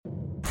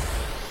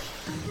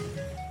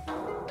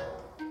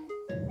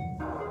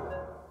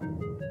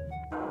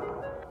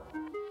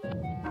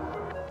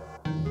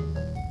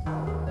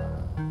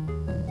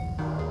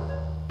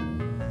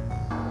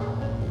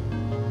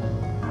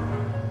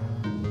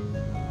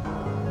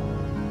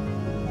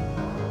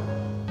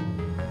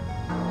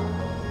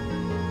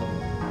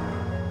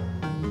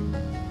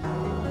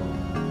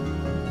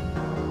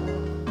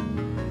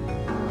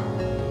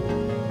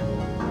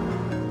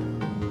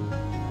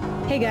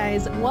Hey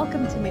guys,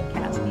 welcome to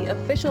Midcast, the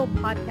official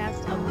podcast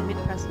of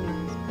Midpress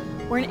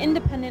News. We're an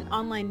independent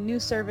online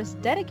news service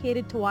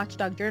dedicated to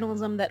watchdog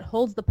journalism that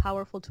holds the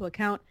powerful to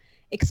account,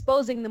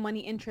 exposing the money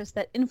interests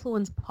that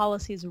influence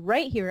policies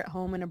right here at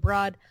home and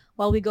abroad,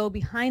 while we go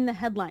behind the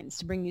headlines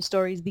to bring you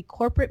stories the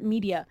corporate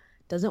media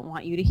doesn't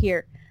want you to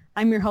hear.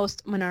 I'm your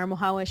host, Manar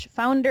Mohawish,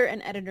 founder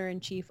and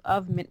editor-in-chief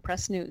of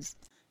Midpress News.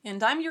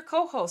 And I'm your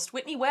co-host,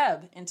 Whitney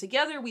Webb, and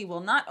together we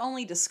will not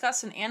only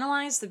discuss and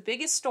analyze the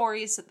biggest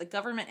stories that the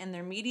government and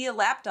their media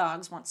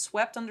lapdogs want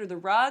swept under the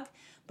rug,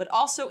 but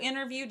also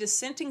interview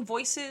dissenting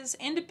voices,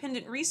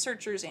 independent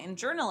researchers, and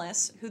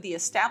journalists who the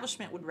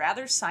establishment would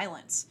rather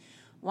silence.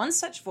 One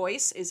such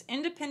voice is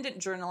independent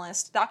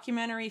journalist,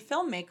 documentary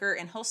filmmaker,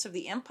 and host of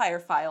the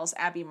Empire Files,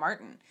 Abby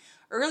Martin.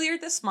 Earlier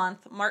this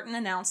month, Martin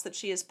announced that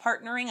she is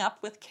partnering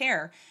up with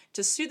CAIR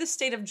to sue the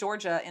state of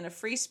Georgia in a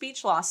free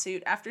speech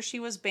lawsuit after she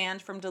was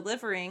banned from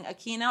delivering a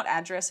keynote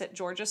address at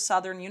Georgia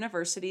Southern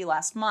University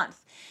last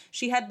month.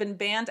 She had been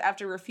banned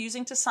after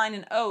refusing to sign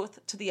an oath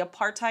to the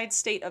apartheid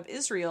state of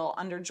Israel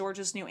under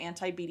Georgia's new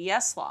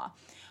anti-BDS law.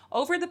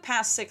 Over the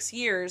past 6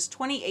 years,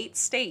 28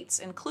 states,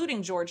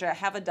 including Georgia,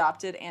 have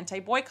adopted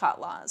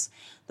anti-boycott laws.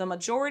 The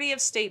majority of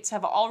states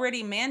have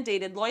already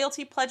mandated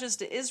loyalty pledges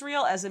to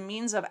Israel as a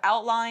means of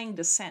outlawing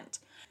dissent.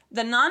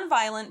 The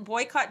nonviolent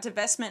boycott,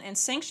 divestment, and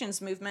sanctions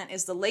movement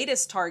is the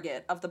latest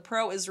target of the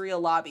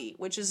pro-Israel lobby,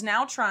 which is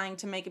now trying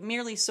to make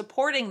merely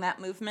supporting that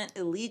movement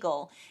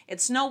illegal.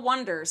 It's no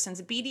wonder, since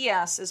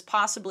BDS is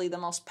possibly the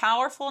most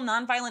powerful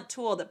nonviolent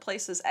tool that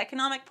places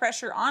economic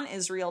pressure on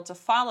Israel to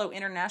follow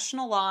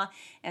international law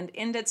and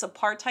end its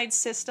apartheid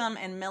system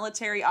and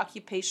military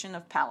occupation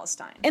of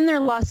Palestine. In their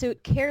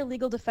lawsuit, CAIR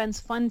Legal Defense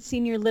Fund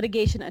senior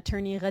litigation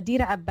attorney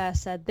Ghadir Abbas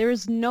said there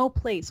is no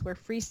place where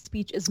free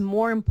speech is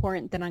more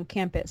important than on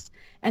campus.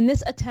 And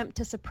this attempt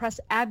to suppress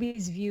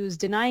Abby's views,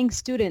 denying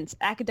students,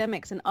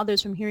 academics, and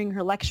others from hearing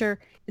her lecture,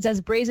 is as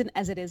brazen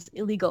as it is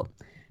illegal.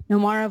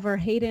 Nomara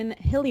Verheyden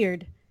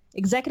Hilliard,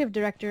 executive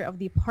director of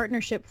the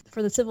Partnership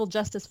for the Civil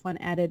Justice Fund,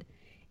 added,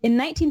 in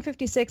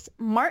 1956,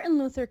 Martin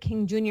Luther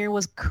King Jr.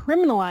 was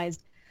criminalized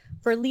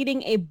for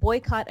leading a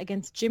boycott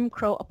against Jim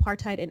Crow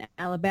apartheid in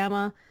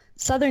Alabama.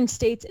 Southern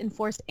states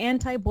enforced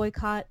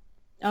anti-boycott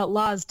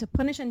laws to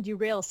punish and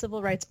derail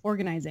civil rights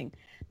organizing.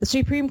 The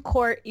Supreme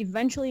Court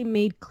eventually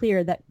made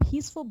clear that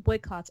peaceful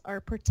boycotts are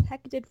a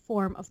protected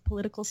form of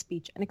political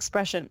speech and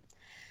expression.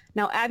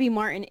 Now, Abby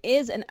Martin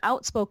is an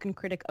outspoken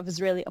critic of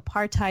Israeli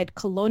apartheid,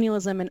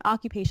 colonialism, and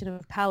occupation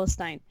of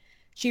Palestine.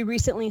 She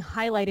recently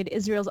highlighted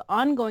Israel's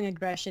ongoing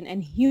aggression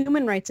and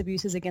human rights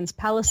abuses against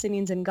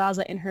Palestinians in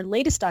Gaza in her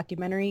latest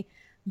documentary,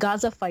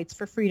 Gaza Fights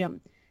for Freedom.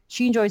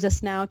 She joins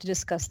us now to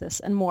discuss this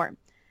and more.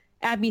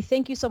 Abby,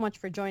 thank you so much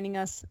for joining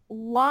us.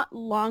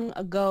 Long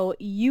ago,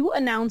 you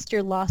announced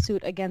your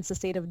lawsuit against the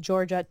state of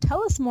Georgia.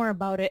 Tell us more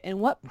about it,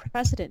 and what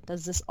precedent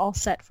does this all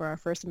set for our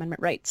First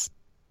Amendment rights?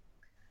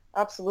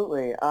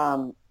 Absolutely.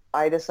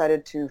 I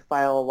decided to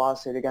file a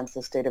lawsuit against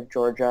the state of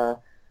Georgia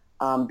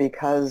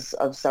because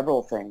of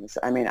several things.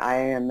 I mean, I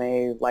am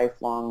a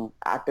lifelong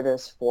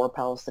activist for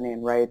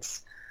Palestinian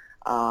rights.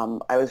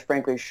 I was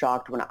frankly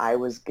shocked when I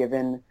was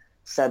given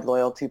said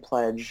loyalty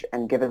pledge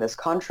and given this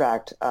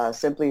contract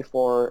simply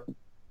for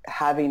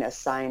having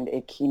assigned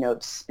a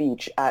keynote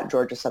speech at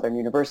Georgia Southern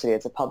University.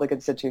 It's a public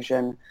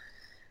institution.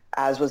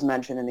 As was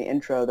mentioned in the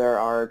intro, there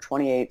are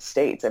 28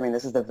 states. I mean,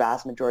 this is the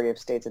vast majority of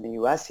states in the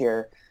U.S.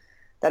 here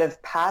that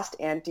have passed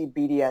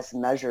anti-BDS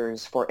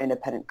measures for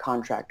independent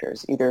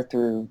contractors, either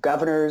through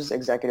governors,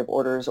 executive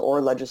orders,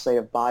 or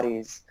legislative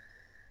bodies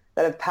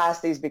that have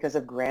passed these because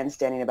of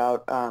grandstanding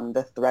about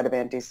the threat of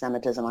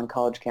anti-Semitism on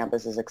college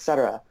campuses, et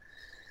cetera.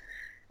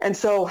 And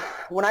so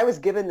when I was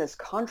given this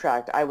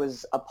contract, I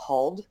was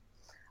appalled.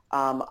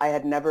 I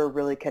had never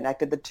really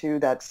connected the two,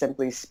 that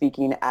simply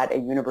speaking at a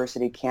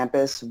university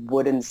campus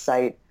would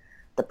incite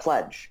the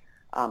pledge.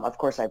 Of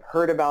course, I've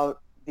heard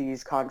about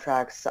these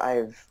contracts.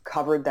 I've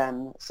covered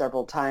them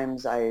several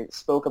times. I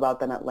spoke about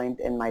them at length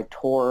in my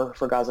tour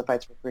for Gaza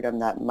Fights for Freedom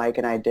that Mike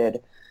and I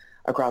did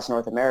across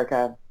North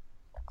America.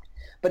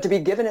 But to be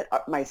given it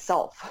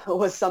myself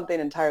was something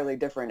entirely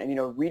different.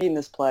 And, reading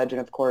this pledge and,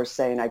 of course,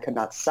 saying I could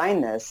not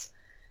sign this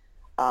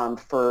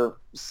for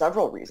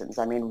several reasons.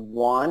 I mean,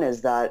 one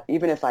is that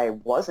even if I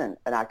wasn't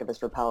an activist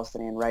for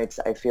Palestinian rights,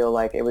 I feel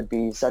like it would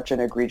be such an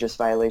egregious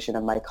violation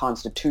of my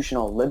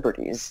constitutional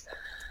liberties.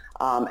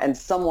 And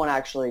someone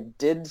actually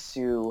did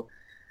sue,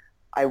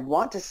 I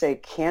want to say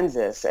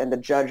Kansas, and the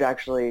judge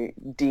actually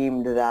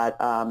deemed that,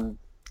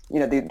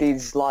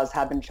 these laws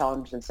have been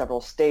challenged in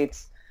several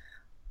states.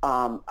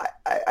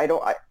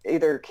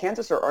 Either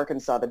Kansas or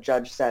Arkansas, the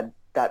judge said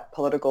that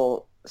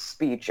political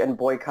speech and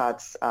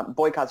boycotts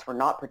were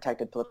not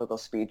protected political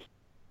speech.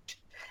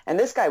 And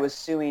this guy was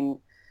suing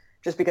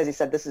just because he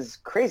said, this is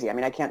crazy. I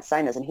mean, I can't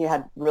sign this. And he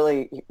had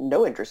really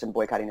no interest in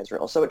boycotting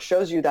Israel. So it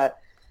shows you that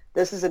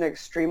this is an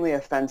extremely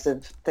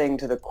offensive thing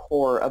to the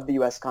core of the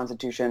U.S.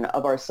 Constitution,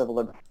 of our civil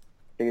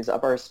liberties,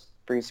 of our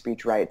free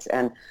speech rights.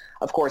 And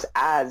of course,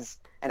 as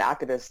an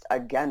activist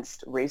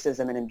against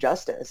racism and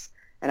injustice,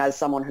 and as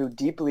someone who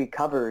deeply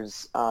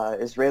covers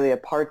Israeli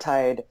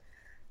apartheid,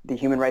 the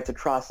human rights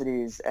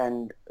atrocities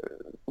and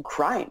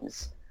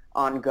crimes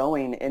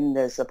ongoing in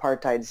this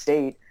apartheid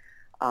state,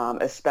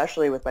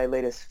 especially with my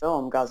latest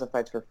film, Gaza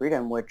Fights for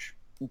Freedom, which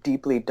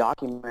deeply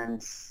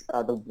documents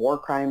the war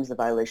crimes, the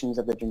violations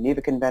of the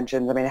Geneva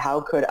Conventions. I mean,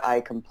 how could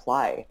I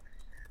comply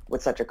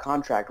with such a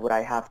contract? Would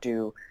I have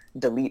to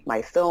delete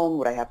my film?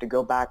 Would I have to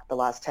go back the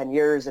last 10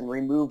 years and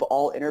remove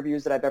all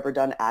interviews that I've ever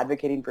done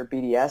advocating for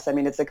BDS? I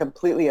mean, it's a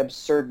completely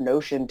absurd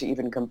notion to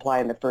even comply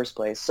in the first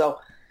place. So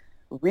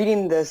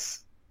reading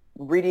this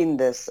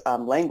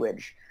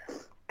language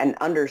and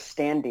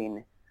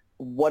understanding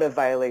what a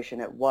violation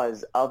it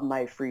was of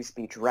my free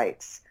speech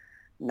rights,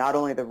 not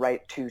only the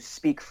right to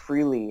speak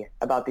freely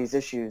about these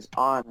issues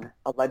on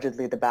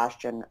allegedly the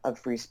bastion of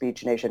free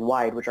speech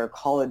nationwide, which are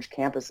college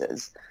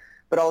campuses,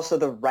 but also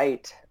the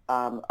right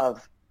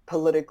of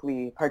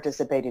politically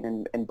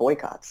participating in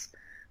boycotts,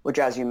 which,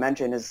 as you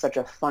mentioned, is such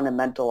a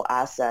fundamental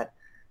asset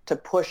to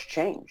push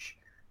change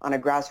on a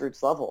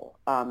grassroots level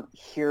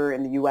here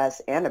in the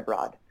U.S. and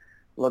abroad.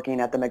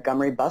 Looking at the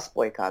Montgomery bus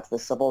boycotts, the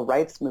civil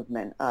rights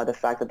movement, the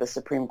fact that the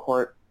Supreme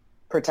Court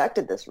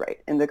protected this right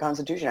in the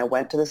Constitution. I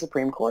went to the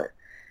Supreme Court,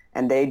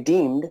 and they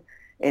deemed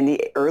in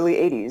the early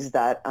 80s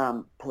that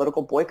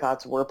political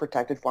boycotts were a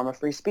protected form of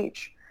free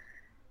speech.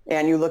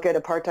 And you look at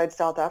apartheid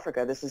South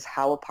Africa, this is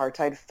how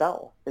apartheid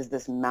fell, is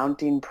this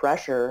mounting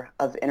pressure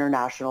of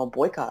international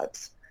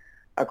boycotts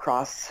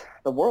across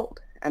the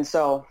world. And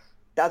so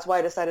that's why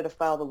I decided to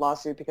file the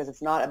lawsuit, because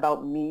it's not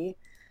about me.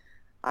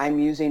 I'm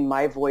using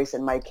my voice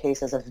and my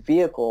case as a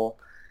vehicle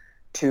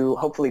to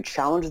hopefully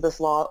challenge this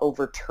law,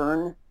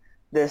 overturn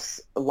this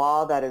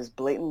law that is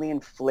blatantly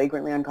and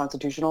flagrantly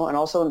unconstitutional, and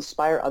also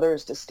inspire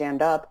others to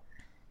stand up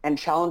and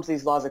challenge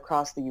these laws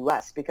across the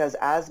U.S. Because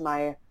as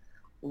my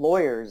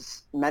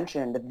lawyers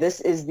mentioned, this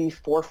is the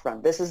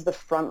forefront. This is the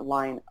front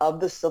line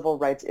of the civil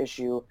rights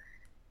issue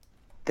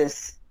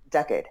this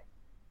decade.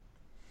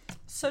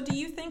 So do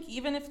you think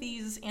even if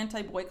these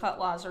anti-boycott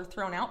laws are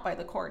thrown out by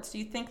the courts, do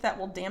you think that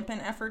will dampen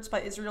efforts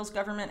by Israel's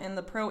government and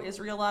the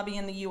pro-Israel lobby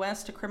in the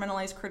U.S. to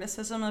criminalize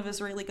criticism of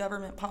Israeli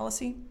government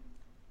policy?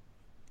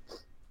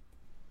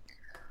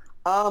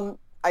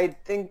 I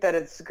think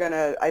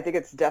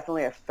it's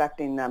definitely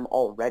affecting them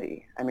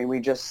already. I mean, we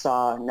just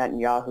saw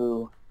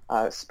Netanyahu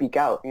speak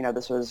out. You know,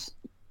 this was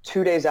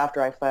 2 days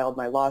after I filed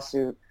my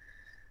lawsuit.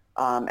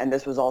 And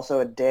this was also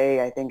a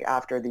day, I think,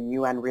 after the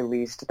UN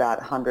released that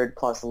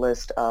 100-plus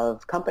list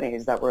of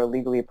companies that were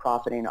illegally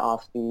profiting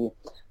off the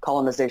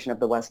colonization of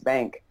the West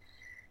Bank.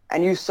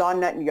 And you saw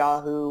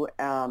Netanyahu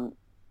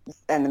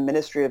and the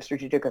Ministry of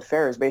Strategic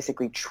Affairs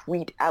basically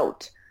tweet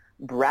out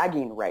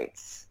bragging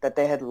rights that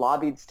they had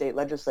lobbied state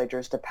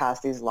legislatures to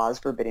pass these laws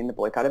forbidding the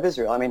boycott of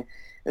Israel. I mean, it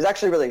was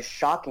actually really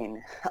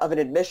shocking of an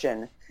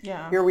admission.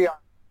 Yeah. Here we are,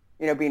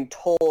 you know, being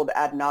told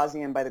ad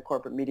nauseum by the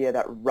corporate media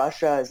that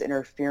Russia is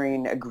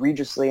interfering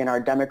egregiously in our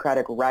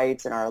democratic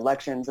rights and our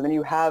elections. And then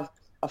you have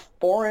a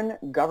foreign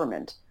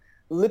government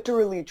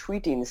literally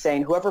tweeting,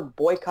 saying whoever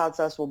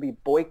boycotts us will be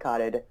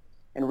boycotted.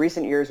 In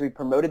recent years, we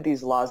promoted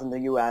these laws in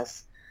the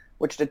U.S.,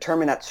 which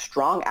determine that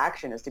strong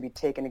action is to be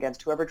taken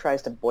against whoever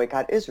tries to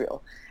boycott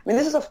Israel. I mean,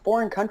 this is a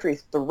foreign country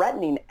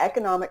threatening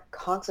economic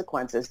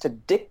consequences to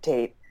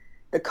dictate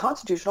the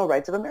constitutional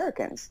rights of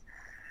Americans.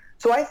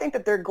 So I think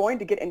that they're going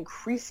to get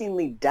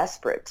increasingly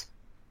desperate.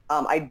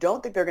 I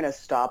don't think they're going to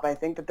stop. I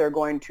think that they're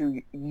going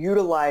to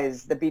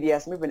utilize the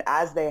BDS movement,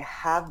 as they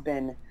have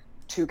been,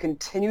 to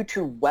continue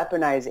to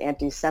weaponize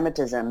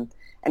anti-Semitism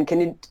and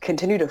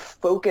continue to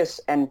focus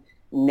and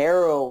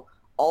narrow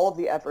all of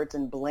the efforts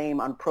and blame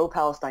on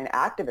pro-Palestine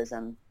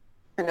activism.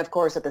 And of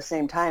course, at the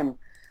same time,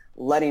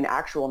 letting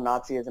actual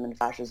Nazism and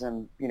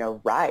fascism, you know,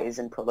 rise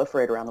and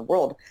proliferate around the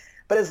world.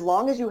 But as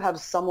long as you have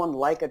someone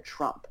like a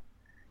Trump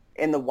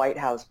in the White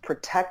House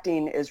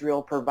protecting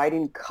Israel,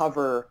 providing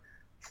cover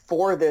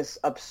for this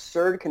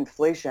absurd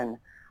conflation,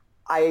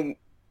 I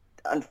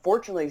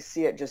unfortunately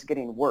see it just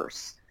getting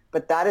worse.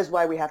 But that is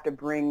why we have to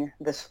bring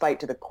this fight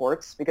to the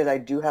courts, because I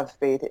do have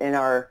faith in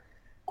our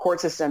court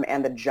system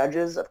and the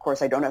judges. Of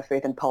course, I don't have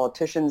faith in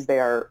politicians. They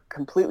are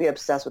completely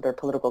obsessed with their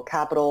political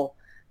capital.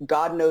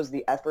 God knows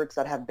the efforts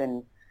that have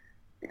been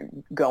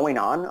going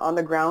on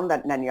the ground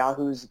that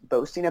Netanyahu's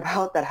boasting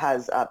about that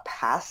has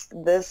passed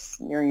this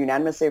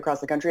unanimously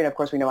across the country. And of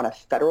course, we know on a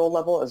federal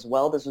level as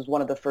well, this was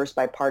one of the first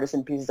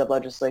bipartisan pieces of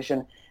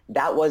legislation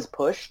that was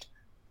pushed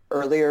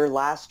earlier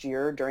last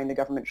year during the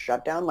government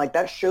shutdown. Like,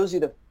 that shows you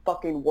the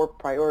fucking warped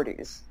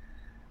priorities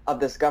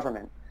of this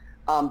government.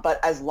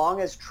 But as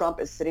long as Trump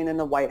is sitting in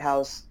the White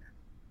House,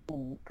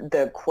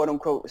 the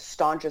quote-unquote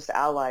staunchest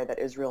ally that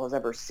Israel has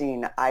ever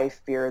seen, I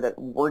fear that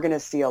we're going to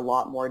see a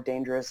lot more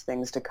dangerous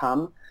things to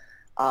come.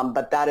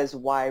 But that is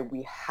why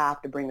we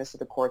have to bring this to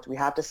the courts. We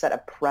have to set a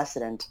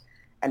precedent,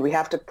 and we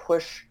have to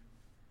push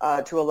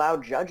to allow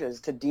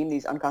judges to deem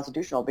these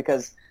unconstitutional,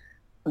 because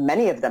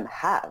many of them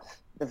have.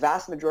 The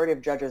vast majority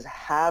of judges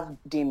have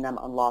deemed them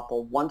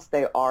unlawful once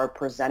they are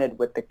presented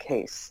with the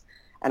case.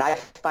 And I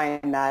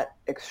find that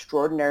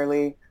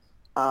extraordinarily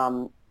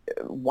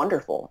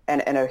wonderful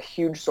and a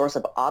huge source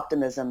of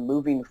optimism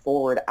moving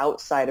forward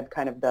outside of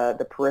kind of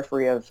the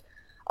periphery of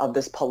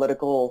this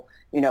political,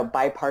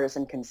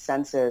 bipartisan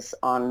consensus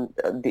on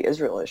the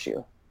Israel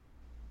issue.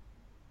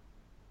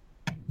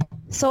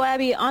 So,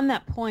 Abby, on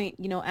that point,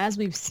 as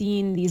we've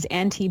seen these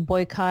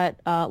anti-boycott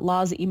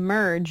laws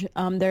emerge,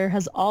 there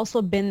has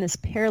also been this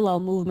parallel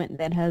movement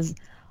that has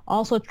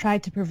also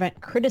tried to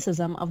prevent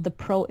criticism of the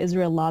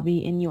pro-Israel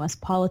lobby in U.S.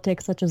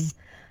 politics, such as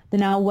the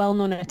now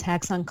well-known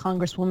attacks on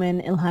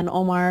Congresswoman Ilhan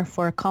Omar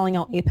for calling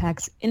out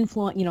AIPAC's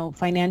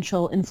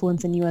financial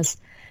influence in U.S.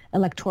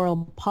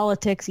 electoral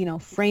politics,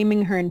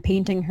 framing her and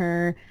painting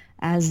her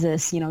as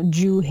this,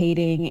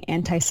 Jew-hating,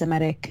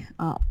 anti-Semitic,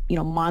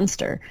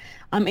 monster.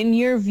 In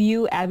your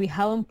view, Abby,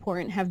 how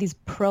important have these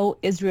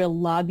pro-Israel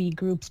lobby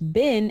groups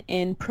been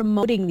in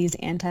promoting these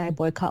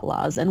anti-boycott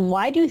laws? And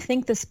why do you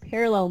think this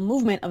parallel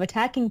movement of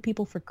attacking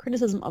people for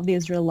criticism of the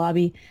Israel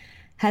lobby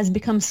has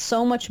become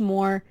so much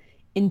more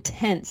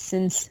intense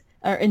since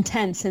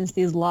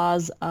these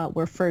laws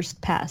were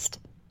first passed?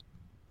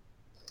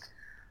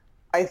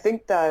 I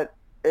think that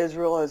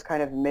Israel has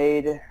kind of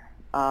made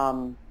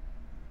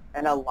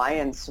an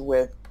alliance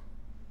with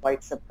white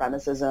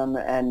supremacism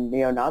and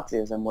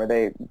neo-Nazism, where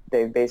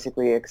they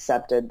basically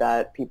accepted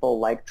that people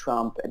like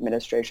Trump,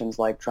 administrations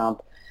like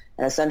Trump,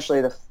 and essentially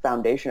the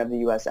foundation of the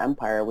U.S.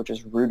 empire, which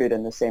is rooted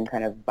in the same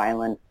kind of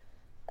violent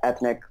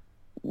ethnic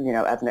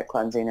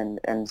cleansing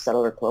and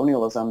settler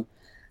colonialism,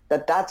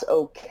 that's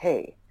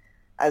okay,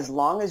 as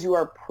long as you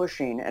are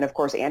pushing, and of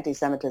course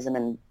anti-Semitism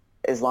and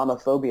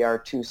Islamophobia are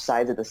two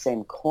sides of the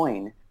same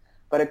coin,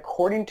 but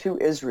according to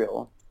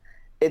Israel,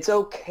 it's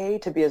okay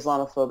to be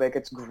Islamophobic.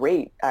 It's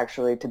great,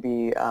 actually, to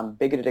be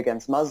bigoted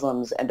against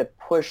Muslims and to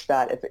push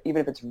that,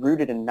 even if it's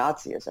rooted in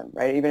Nazism,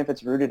 right? Even if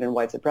it's rooted in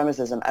white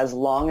supremacism, as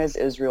long as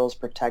Israel is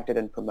protected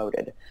and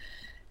promoted.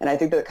 And I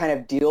think that kind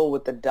of deal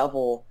with the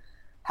devil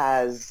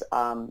has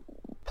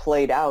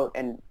played out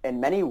in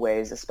many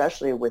ways,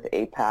 especially with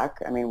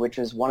AIPAC, which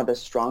is one of the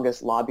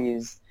strongest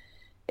lobbies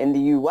in the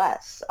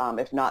U.S.,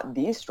 if not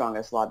the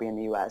strongest lobby in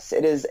the U.S.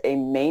 It is a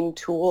main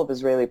tool of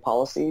Israeli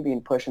policy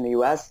being pushed in the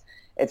U.S.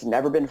 It's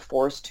never been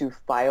forced to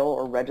file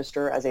or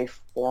register as a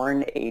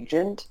foreign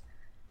agent.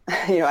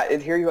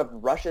 Here you have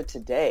Russia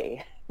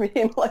Today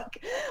being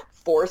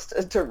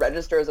forced to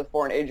register as a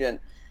foreign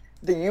agent.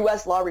 The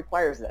U.S. law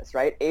requires this,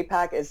 right?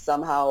 AIPAC is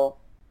somehow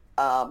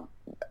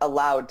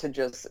allowed to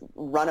just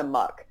run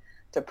amok,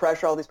 to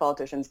pressure all these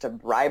politicians, to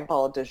bribe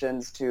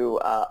politicians, to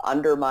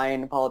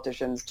undermine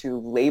politicians, to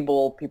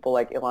label people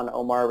like Ilhan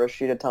Omar,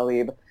 Rashida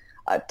Tlaib,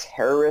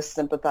 terrorist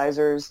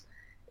sympathizers.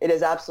 It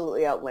is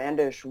absolutely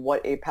outlandish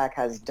what AIPAC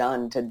has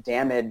done to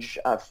damage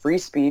free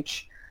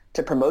speech,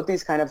 to promote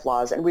these kind of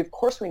laws. And of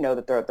course we know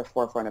that they're at the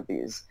forefront of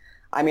these.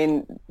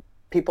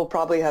 People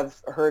probably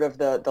have heard of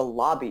the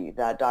Lobby,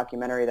 that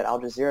documentary that Al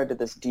Jazeera did,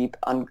 this deep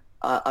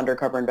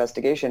undercover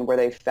investigation where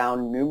they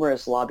found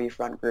numerous lobby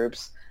front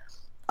groups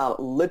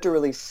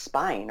literally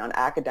spying on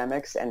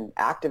academics and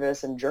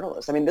activists and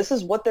journalists. This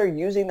is what they're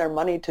using their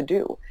money to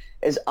do,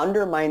 is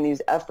undermine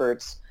these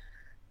efforts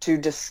to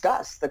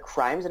discuss the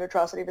crimes and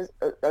atrocities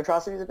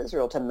of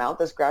Israel, to mount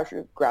this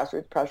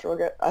grassroots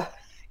pressure.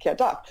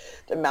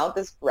 To mount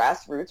this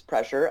grassroots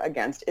pressure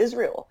against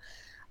Israel.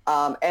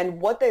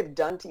 And what they've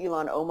done to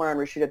Ilhan Omar and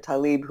Rashida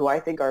Tlaib, who I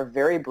think are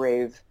very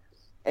brave,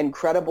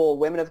 incredible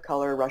women of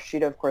color,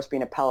 Rashida, of course,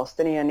 being a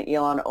Palestinian,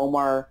 Ilhan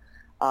Omar,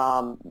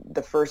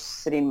 the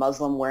first sitting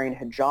Muslim wearing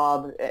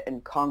hijab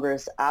in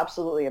Congress,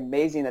 absolutely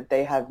amazing that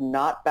they have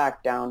not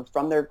backed down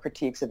from their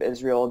critiques of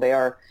Israel. They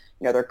are,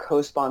 they're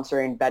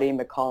co-sponsoring Betty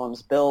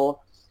McCollum's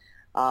bill,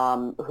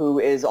 who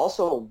is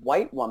also a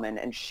white woman,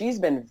 and she's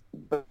been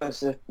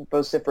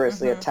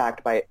vociferously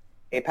attacked by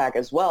AIPAC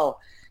as well.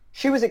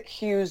 She was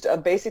accused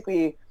of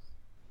basically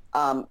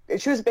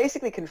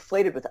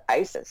conflated with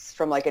ISIS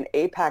from an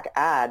AIPAC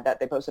ad that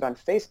they posted on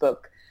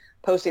Facebook,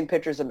 posting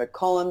pictures of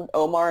McCollum,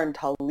 Omar, and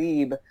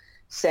Tlaib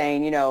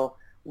saying,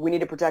 we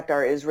need to protect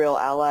our Israel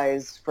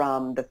allies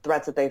from the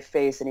threats that they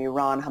face in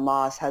Iran,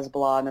 Hamas,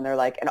 Hezbollah, and then they're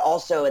and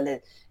also in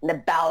the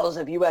bowels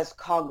of U.S.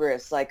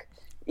 Congress,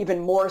 even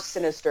more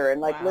sinister,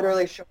 and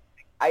literally showing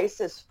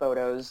ISIS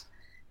photos.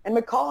 And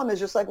McCollum is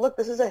just look,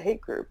 this is a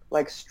hate group.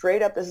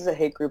 Straight up, this is a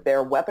hate group. They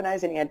are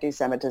weaponizing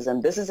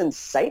anti-Semitism. This is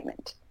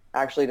incitement,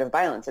 actually, to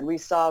violence. And we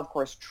saw, of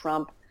course,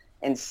 Trump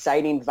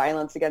inciting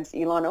violence against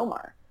Ilhan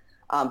Omar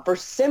for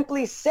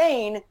simply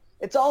saying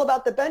it's all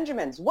about the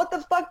Benjamins. What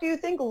the fuck do you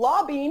think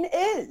lobbying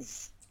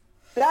is?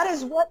 That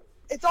is what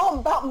it's all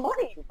about,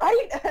 money,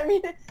 right? Can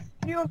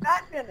you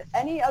imagine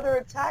any other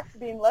attacks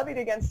being levied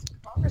against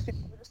Congress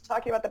people? We're just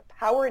talking about the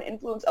power and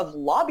influence of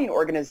lobbying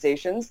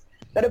organizations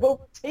that have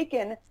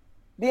overtaken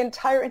the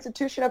entire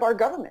institution of our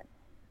government.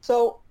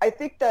 So I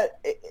think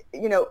that,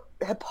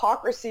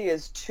 hypocrisy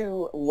is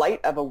too light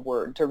of a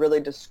word to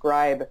really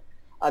describe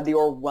the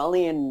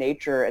Orwellian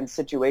nature and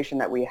situation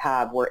that we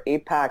have, where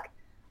AIPAC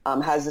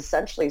has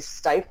essentially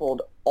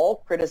stifled all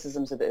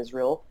criticisms of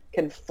Israel,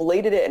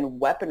 conflated it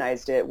and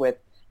weaponized it with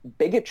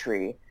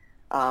bigotry,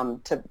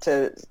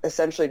 to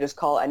essentially just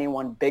call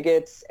anyone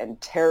bigots and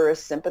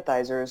terrorist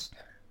sympathizers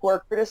who are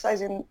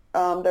criticizing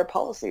their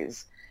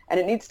policies, and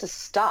it needs to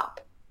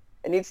stop.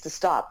 It needs to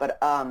stop.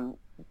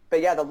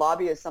 But yeah, the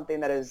lobby is something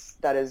that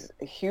is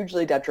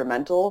hugely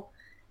detrimental.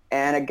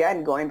 And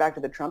again, going back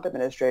to the Trump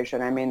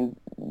administration, I mean,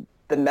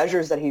 the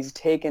measures that he's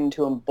taken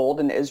to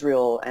embolden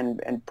Israel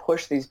and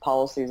push these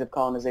policies of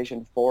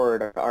colonization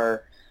forward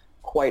are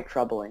quite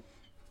troubling.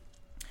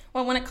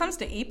 Well, when it comes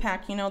to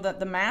AIPAC,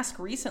 the mask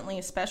recently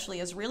especially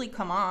has really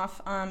come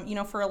off.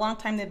 For a long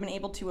time they've been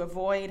able to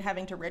avoid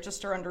having to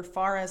register under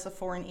FARA as a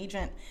foreign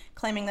agent,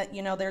 claiming that,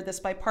 they're this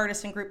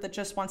bipartisan group that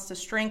just wants to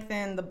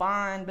strengthen the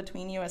bond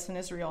between U.S. and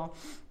Israel.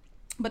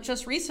 But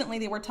just recently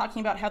they were talking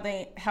about how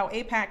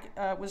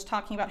AIPAC was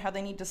talking about how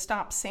they need to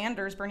stop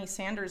Bernie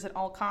Sanders at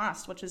all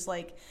costs, which is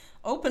like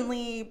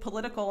openly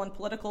political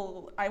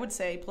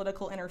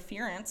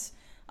interference.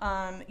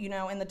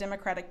 In the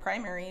Democratic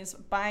primaries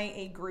by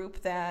a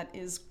group that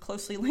is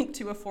closely linked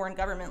to a foreign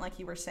government, like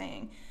you were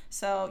saying.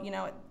 So,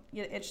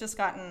 it's just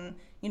gotten,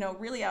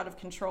 really out of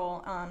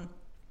control.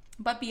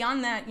 But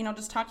beyond that,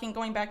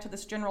 going back to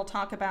this general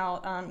talk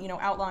about,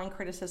 outlawing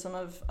criticism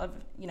of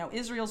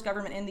Israel's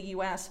government in the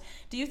U.S.,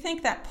 do you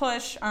think that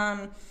push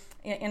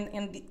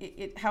and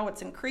how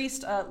it's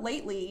increased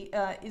lately,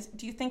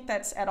 do you think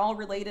that's at all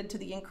related to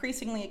the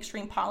increasingly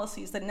extreme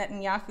policies that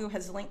Netanyahu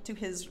has linked to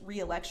his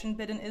re-election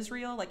bid in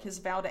Israel, like his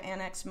vow to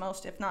annex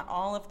most, if not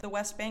all, of the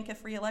West Bank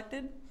if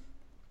re-elected?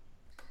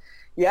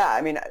 Yeah,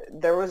 I mean,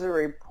 there was a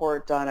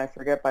report done, I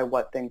forget by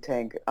what think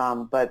tank,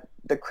 but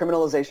the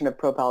criminalization of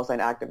pro-Palestine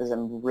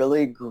activism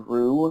really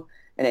grew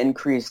and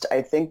increased.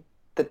 I think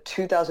the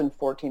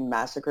 2014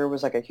 massacre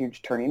was like a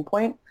huge turning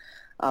point,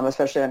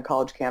 especially on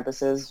college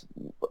campuses.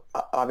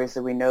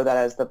 Obviously, we know that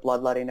as the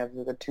bloodletting of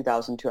the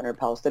 2,200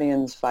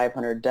 Palestinians,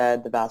 500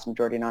 dead, the vast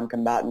majority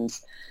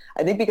non-combatants.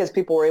 I think because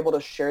people were able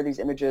to share these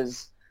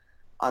images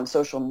on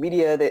social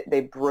media,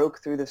 they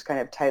broke through this kind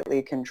of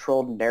tightly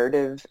controlled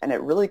narrative, and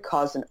it really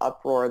caused an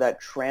uproar that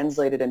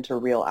translated into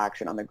real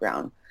action on the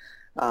ground,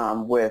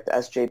 with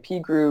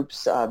SJP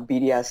groups,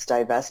 BDS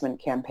divestment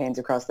campaigns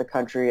across the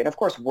country, and of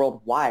course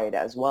worldwide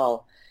as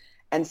well.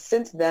 And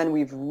since then,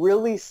 we've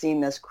really seen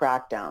this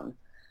crackdown,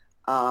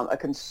 a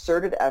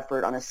concerted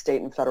effort on a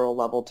state and federal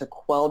level to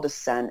quell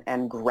dissent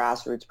and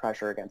grassroots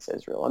pressure against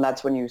Israel. And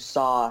that's when you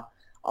saw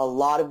a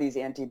lot of these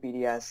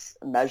anti-BDS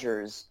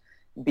measures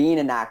being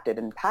enacted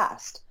and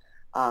passed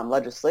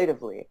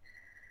legislatively.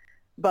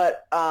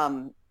 But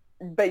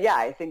yeah,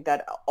 I think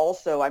that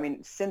also, I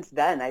mean, since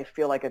then, I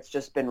feel like it's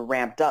just been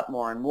ramped up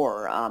more and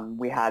more.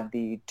 We had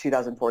the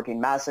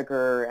 2014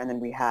 massacre, and then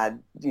we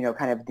had,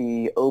 kind of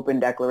the open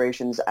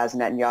declarations as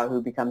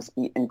Netanyahu becomes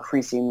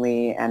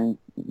increasingly and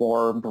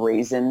more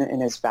brazen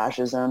in his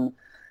fascism,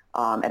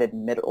 and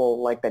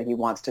admittal like that he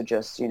wants to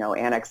just,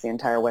 annex the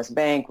entire West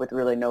Bank with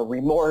really no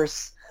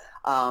remorse.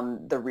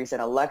 The recent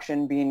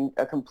election being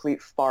a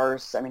complete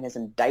farce. I mean, his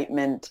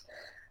indictment,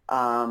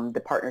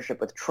 the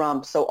partnership with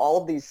Trump. So all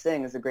of these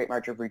things, the Great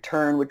March of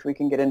Return, which we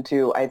can get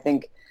into, I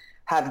think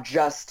have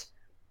just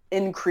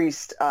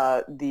increased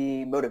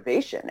the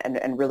motivation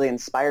and really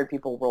inspired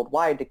people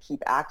worldwide to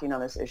keep acting on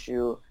this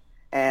issue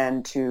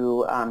and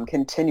to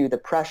continue the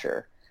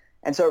pressure.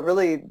 And so it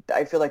really,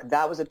 I feel like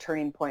that was a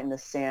turning point in the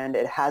sand.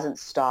 It hasn't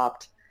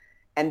stopped.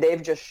 And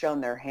they've just shown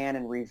their hand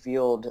and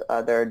revealed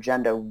their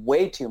agenda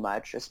way too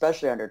much,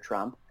 especially under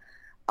Trump.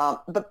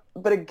 But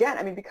again,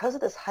 I mean, because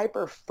of this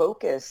hyper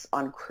focus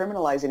on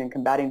criminalizing and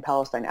combating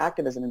Palestine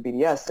activism in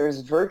BDS,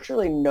 there's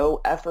virtually no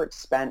effort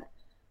spent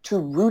to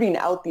rooting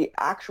out the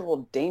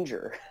actual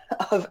danger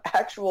of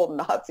actual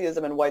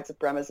Nazism and white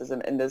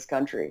supremacism in this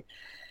country.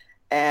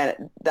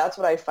 And that's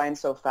what I find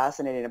so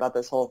fascinating about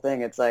this whole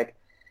thing. It's like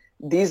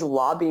these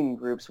lobbying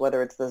groups,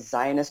 whether it's the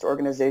Zionist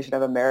Organization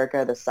of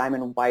America, the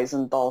Simon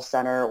Wiesenthal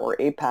Center, or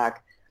AIPAC,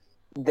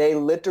 they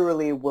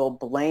literally will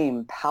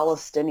blame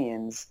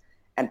Palestinians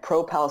and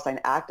pro-Palestine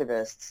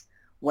activists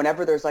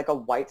whenever there's like a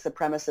white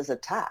supremacist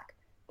attack.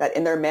 That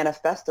in their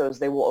manifestos,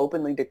 they will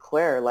openly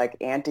declare like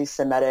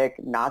anti-Semitic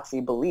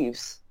Nazi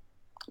beliefs.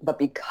 But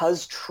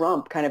because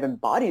Trump kind of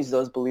embodies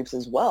those beliefs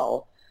as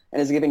well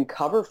and is giving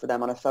cover for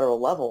them on a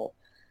federal level,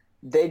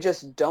 they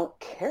just don't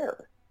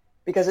care.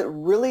 Because it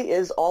really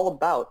is all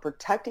about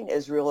protecting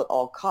Israel at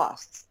all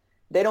costs.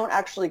 They don't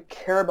actually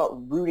care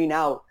about rooting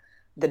out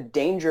the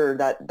danger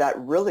that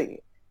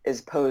really is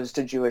posed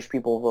to Jewish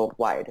people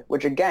worldwide,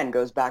 which again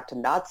goes back to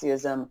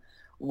Nazism,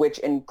 which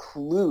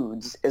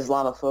includes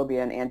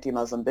Islamophobia and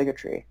anti-Muslim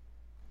bigotry.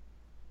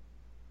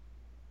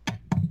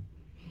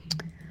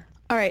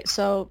 All right,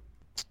 so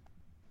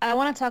I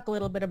want to talk a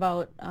little bit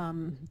about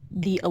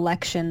the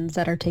elections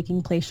that are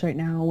taking place right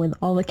now with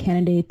all the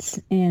candidates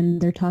and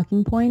their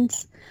talking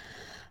points.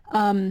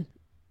 When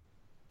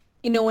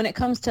it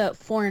comes to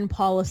foreign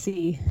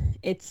policy,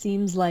 it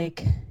seems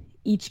like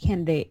each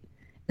candidate,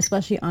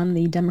 especially on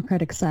the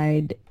Democratic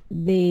side,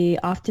 they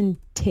often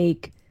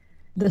take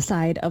the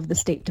side of the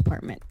State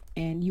Department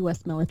and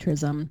U.S.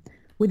 militarism,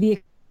 with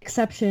the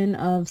exception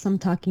of some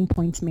talking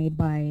points made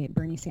by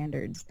Bernie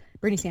Sanders,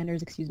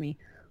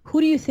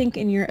 Who do you think,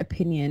 in your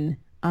opinion,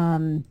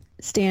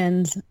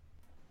 stands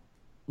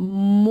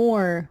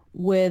more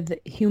with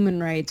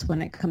human rights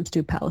when it comes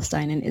to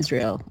Palestine and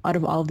Israel out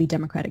of all the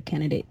Democratic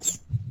candidates?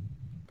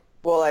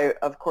 Well,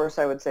 of course,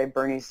 I would say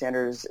Bernie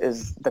Sanders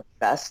is the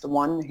best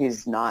one.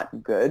 He's not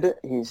good.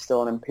 He's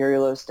still an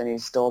imperialist and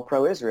he's still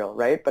pro-Israel,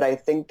 right? But I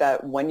think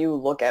that when you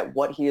look at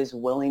what he is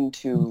willing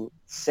to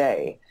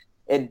say,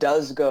 it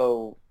does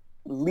go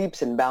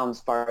leaps and bounds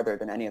farther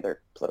than any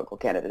other political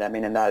candidate. I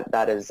mean, and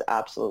that is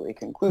absolutely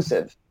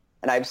conclusive.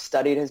 And I've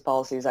studied his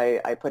policies.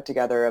 I put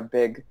together a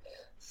big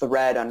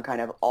thread on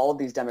kind of all of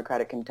these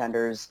Democratic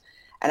contenders.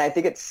 And I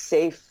think it's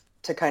safe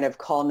to kind of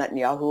call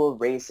Netanyahu a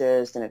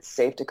racist, and it's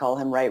safe to call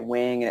him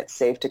right-wing, and it's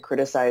safe to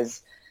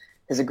criticize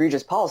his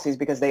egregious policies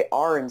because they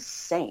are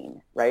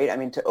insane, right? I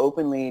mean, to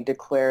openly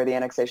declare the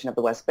annexation of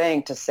the West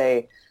Bank, to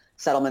say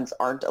settlements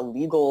aren't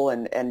illegal,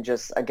 and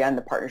just, again,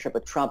 the partnership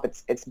with Trump,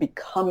 it's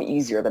become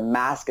easier. The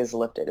mask is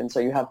lifted. And so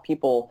you have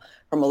people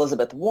from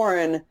Elizabeth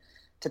Warren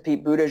to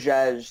Pete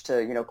Buttigieg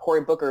to,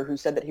 Cory Booker, who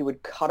said that he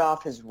would cut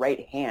off his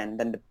right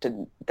hand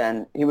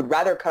than he would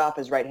rather cut off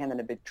his right hand than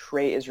to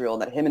betray Israel,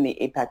 and that him and the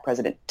AIPAC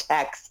president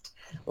text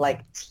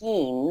like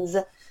teens.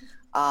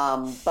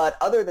 But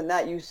other than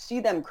that, you see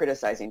them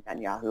criticizing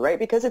Netanyahu, right?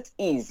 Because it's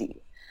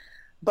easy.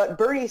 But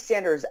Bernie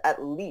Sanders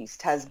at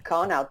least has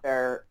gone out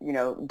there,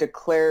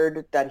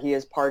 declared that he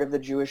is part of the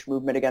Jewish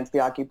movement against the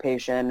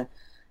occupation.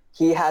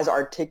 He has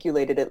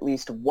articulated at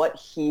least what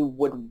he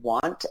would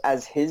want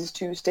as his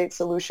two-state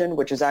solution,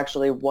 which is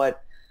actually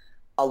what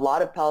a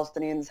lot of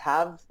Palestinians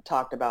have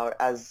talked about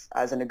as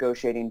a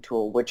negotiating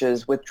tool, which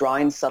is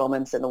withdrawing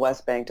settlements in the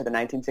West Bank to the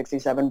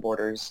 1967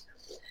 borders.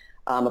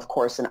 Of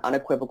course, an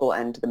unequivocal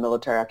end to the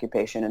military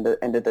occupation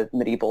and to the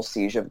medieval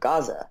siege of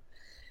Gaza.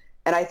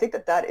 And I think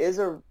that is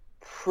a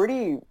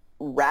pretty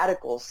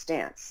radical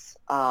stance.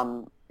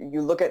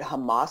 You look at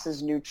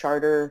Hamas's new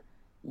charter.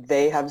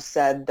 They have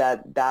said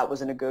that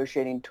was a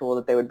negotiating tool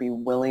that they would be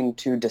willing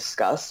to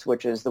discuss,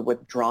 which is the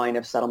withdrawing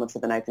of settlements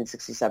at the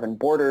 1967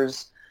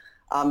 borders.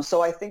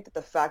 So I think that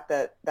the fact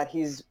that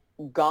he's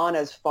gone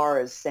as far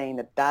as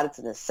saying that it's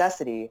a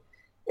necessity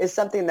is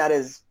something that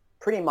is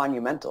pretty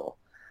monumental.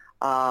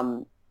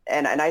 And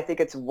I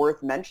think it's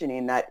worth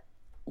mentioning that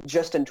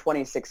just in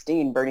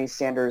 2016, Bernie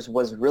Sanders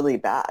was really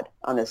bad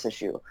on this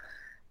issue.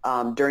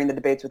 During the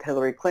debates with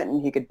Hillary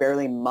Clinton, he could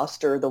barely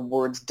muster the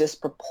words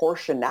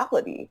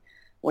disproportionality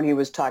when he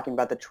was talking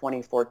about the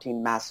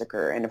 2014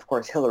 massacre. And of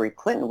course, Hillary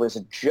Clinton was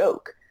a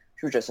joke.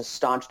 She was just a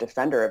staunch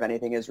defender of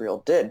anything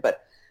Israel did. But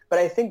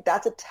I think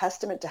that's a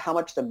testament to how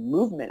much the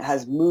movement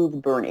has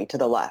moved Bernie to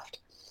the left.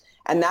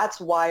 And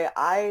that's why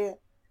I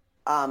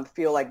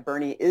feel like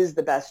Bernie is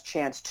the best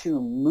chance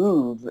to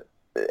move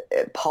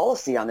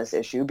policy on this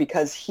issue,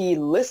 because he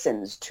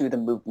listens to the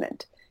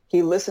movement.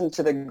 He listens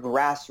to the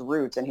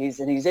grassroots, and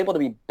he's able to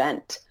be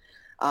bent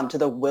to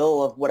the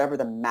will of whatever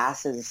the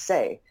masses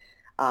say.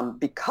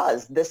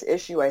 Because this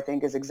issue, I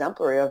think, is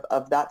exemplary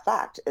of that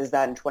fact, is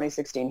that in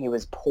 2016 he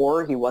was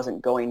poor. He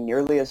wasn't going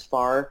nearly as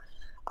far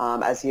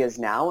as he is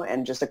now.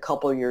 And just a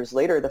couple years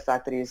later, the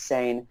fact that he's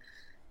saying,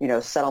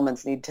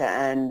 settlements need to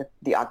end,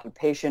 the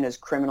occupation is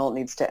criminal, it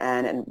needs to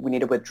end, and we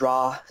need to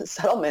withdraw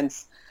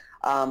settlements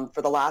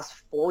for the last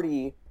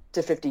 40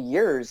 to 50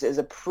 years is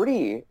a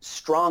pretty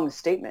strong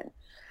statement.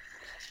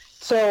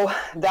 So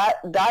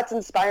that's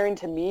inspiring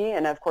to me,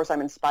 and of course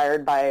I'm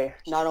inspired by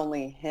not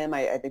only him.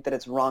 I think that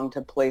it's wrong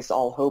to place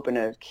all hope in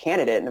a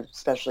candidate, and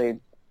especially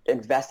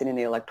investing in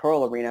the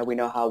electoral arena. We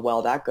know how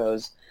well that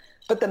goes.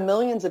 But the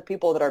millions of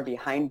people that are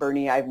behind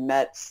Bernie, I've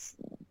met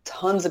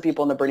tons of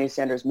people in the Bernie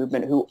Sanders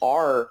movement who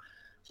are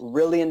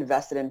really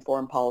invested in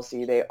foreign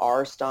policy. They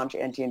are staunch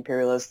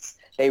anti-imperialists.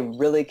 They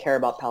really care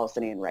about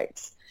Palestinian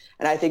rights.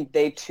 And I think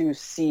they too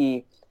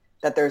see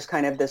that there's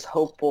kind of this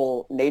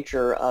hopeful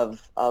nature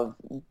of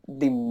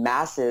the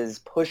masses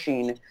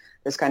pushing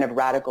this kind of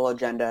radical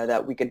agenda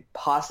that we could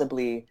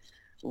possibly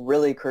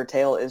really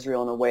curtail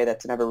Israel in a way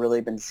that's never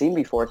really been seen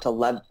before, to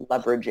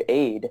leverage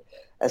aid,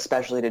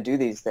 especially to do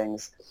these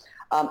things.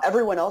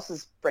 Everyone else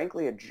is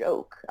frankly a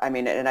joke. I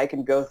mean, and I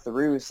can go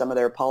through some of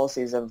their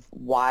policies of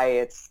why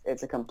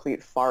it's a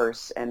complete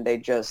farce, and they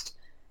just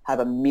have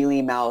a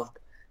mealy-mouthed,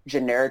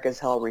 generic as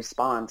hell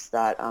response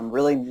that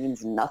really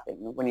means nothing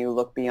when you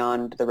look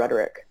beyond the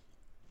rhetoric.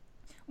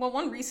 Well,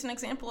 one recent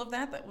example of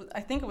that I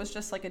think it was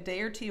just like a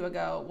day or two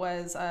ago,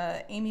 was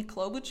Amy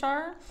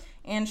Klobuchar.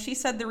 And she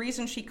said the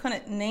reason she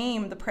couldn't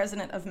name the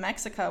president of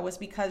Mexico was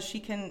because she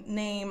can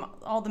name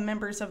all the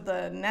members of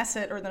the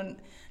Knesset, or the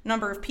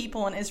number of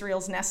people in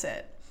Israel's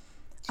Knesset.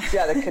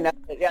 Yeah, the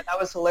Knesset. Yeah, that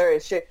was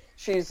hilarious.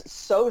 She's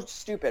so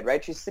stupid,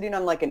 right? She's sitting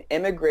on like an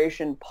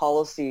immigration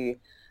policy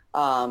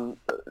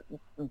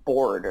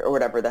board or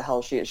whatever the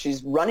hell she is.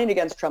 She's running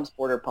against Trump's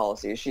border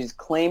policy. She's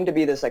claimed to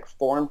be this like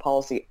foreign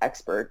policy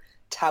expert,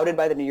 touted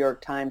by the New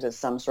York Times as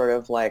some sort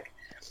of like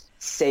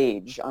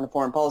sage on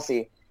foreign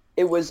policy.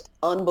 It was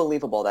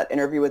unbelievable, that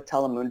interview with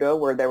Telemundo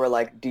where they were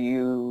like, do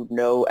you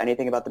know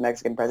anything about the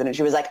Mexican president?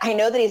 She was like, I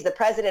know that he's the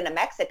president of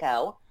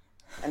Mexico.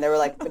 And they were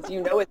like, but do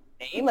you know his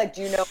name? Like,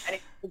 do you know any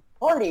of his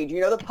party? Do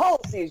you know the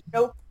policies? Do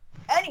you know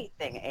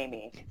anything,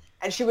 Amy?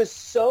 And she was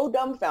so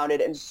dumbfounded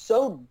and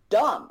so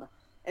dumb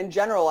in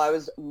general, I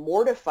was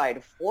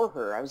mortified for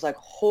her. I was like,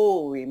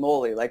 holy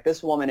moly, like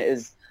this woman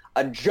is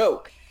a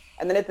joke.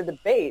 And then at the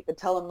debate, the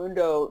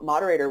Telemundo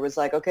moderator was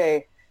like,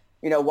 okay,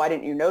 why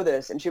didn't you know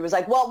this? And she was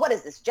like, well, what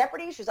is this,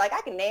 Jeopardy? She's like,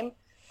 I can name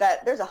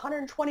that there's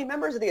 120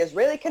 members of the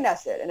Israeli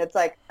Knesset. And it's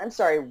like, I'm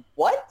sorry,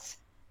 what?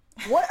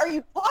 What are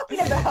you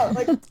talking about?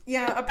 Like,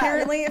 yeah,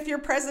 apparently if you're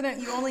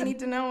president, you only need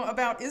to know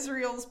about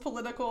Israel's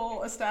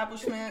political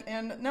establishment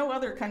and no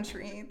other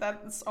country.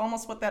 That's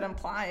almost what that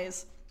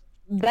implies.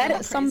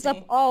 That sums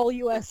up all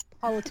U.S.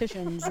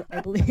 politicians,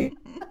 I believe.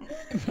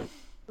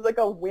 Like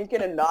a wink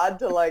and a nod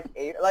to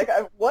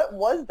what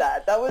was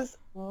that? That was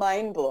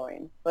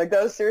mind-blowing. Like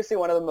that was seriously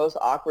one of the most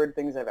awkward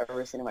things I've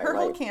ever seen in my life. Her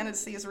whole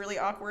candidacy is really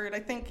awkward. I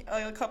think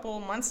a couple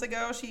months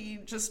ago she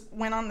just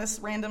went on this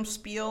random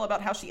spiel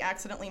about how she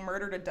accidentally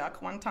murdered a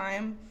duck one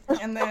time,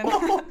 and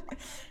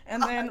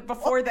then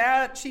before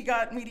that she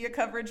got media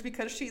coverage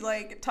because she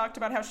talked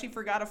about how she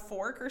forgot a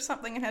fork or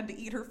something and had to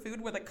eat her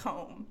food with a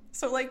comb.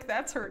 So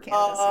that's her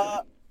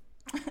candidacy.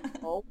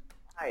 Oh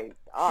my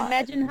God.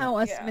 Imagine how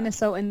us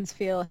Minnesotans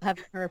feel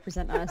having her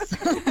represent us.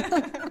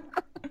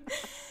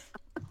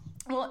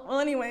 Well,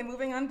 anyway,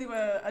 moving on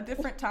to a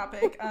different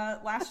topic.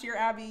 Last year,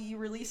 Abby, you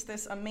released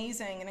this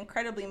amazing and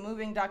incredibly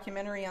moving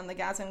documentary on the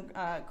Gazan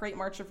Great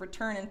March of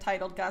Return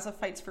entitled Gaza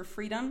Fights for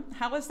Freedom.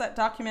 How has that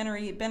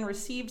documentary been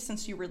received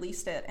since you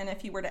released it? And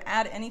if you were to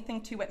add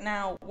anything to it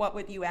now, what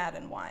would you add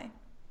and why?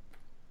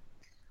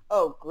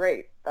 Oh,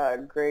 great.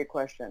 Great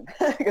question.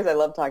 Because I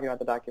love talking about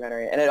the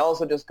documentary. And it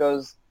also just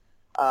goes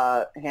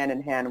hand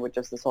in hand with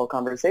just this whole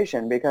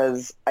conversation,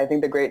 because I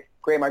think the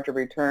Great March of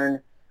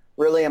Return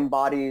really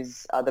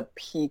embodies the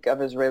peak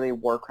of Israeli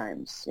war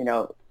crimes,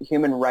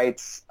 human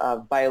rights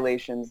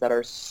violations that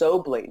are so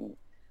blatant.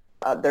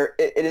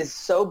 It is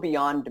so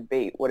beyond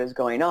debate what is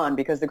going on,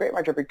 because the Great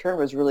March of Return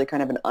was really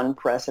kind of an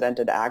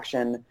unprecedented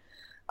action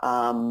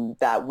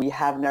that we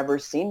have never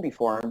seen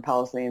before in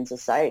Palestinian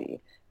society.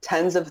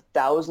 Tens of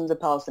thousands of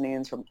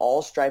Palestinians from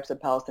all stripes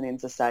of Palestinian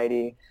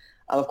society.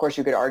 Of course,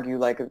 you could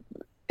argue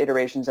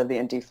iterations of the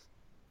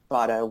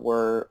Intifada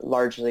were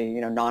largely,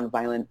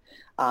 nonviolent,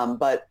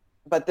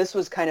 but this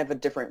was kind of a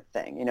different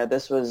thing.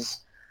 This was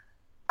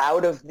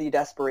out of the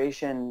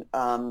desperation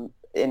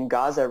in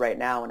Gaza right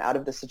now, and out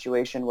of the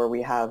situation where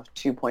we have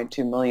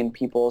 2.2 million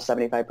people,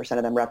 75%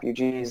 of them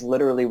refugees,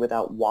 literally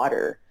without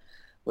water,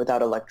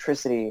 without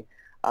electricity,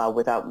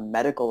 without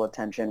medical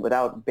attention,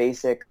 without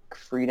basic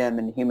freedom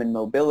and human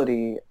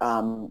mobility.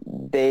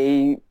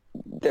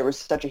 There was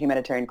such a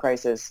humanitarian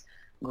crisis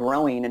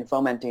growing and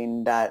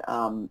fomenting that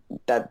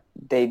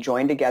they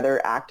joined together,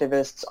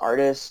 activists,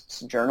 artists,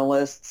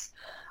 journalists,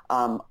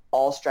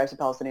 all stripes of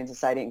Palestinian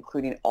society,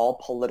 including all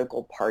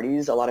political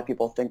parties. A lot of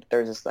people think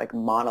there's this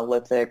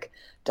monolithic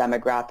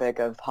demographic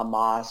of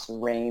Hamas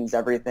reigns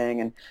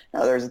everything, and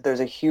there's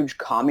a huge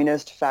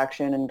communist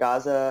faction in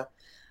Gaza.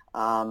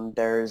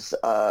 There's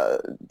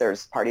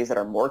parties that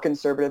are more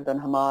conservative than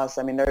Hamas.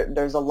 I mean,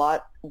 there's a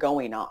lot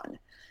going on.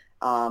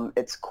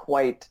 It's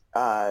quite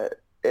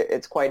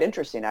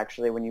interesting,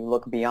 actually, when you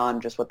look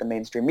beyond just what the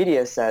mainstream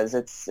media says.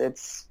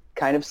 It's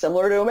kind of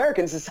similar to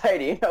American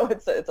society.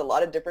 It's a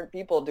lot of different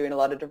people doing a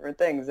lot of different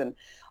things, and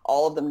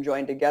all of them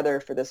joined together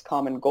for this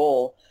common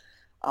goal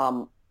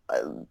in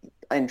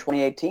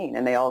 2018.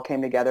 And they all came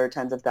together,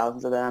 tens of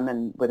thousands of them,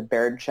 and with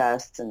bared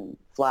chests and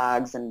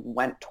flags, and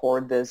went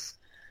toward this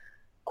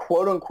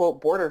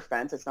quote-unquote border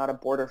fence. It's not a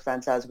border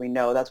fence as we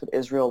know. That's what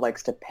Israel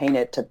likes to paint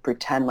it, to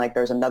pretend like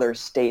there's another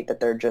state that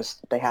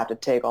they have to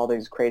take all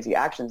these crazy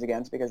actions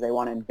against because they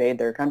want to invade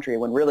their country,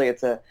 when really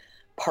it's a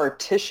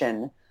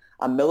partition,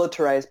 a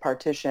militarized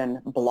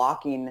partition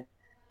blocking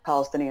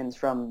Palestinians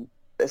from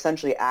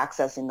essentially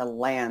accessing the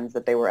lands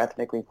that they were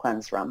ethnically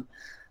cleansed from.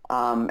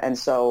 And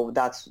so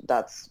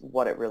that's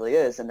what it really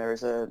is. And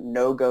there's a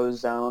no-go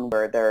zone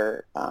where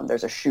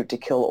there's a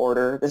shoot-to-kill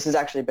order. This has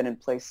actually been in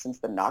place since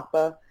the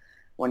Nakba,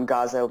 when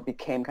Gaza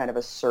became kind of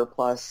a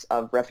surplus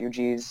of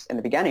refugees in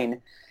the beginning.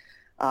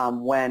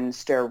 When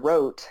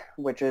Sderot,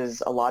 which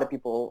is a lot of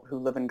people who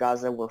live in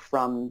Gaza were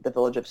from the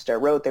village of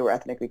Sderot, they were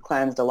ethnically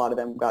cleansed. A lot of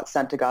them got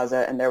sent to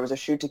Gaza, and there was a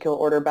shoot-to-kill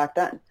order back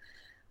then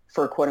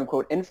for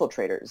quote-unquote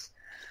infiltrators.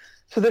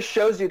 So this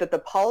shows you that the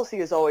policy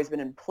has always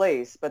been in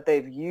place, but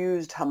they've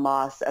used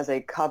Hamas as a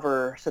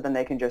cover so then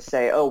they can just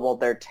say, oh, well,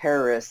 they're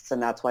terrorists,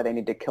 and that's why they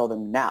need to kill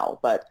them now.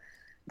 But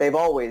they've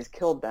always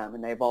killed them,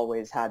 and they've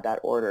always had that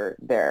order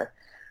there.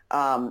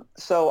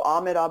 So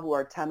Ahmed Abu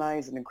Artema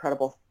is an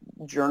incredible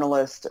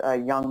journalist, a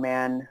young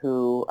man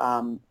who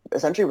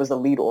essentially was the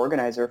lead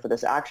organizer for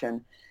this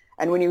action.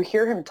 And when you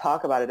hear him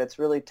talk about it, it's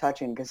really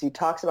touching, because he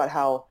talks about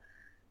how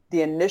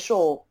the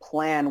initial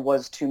plan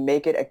was to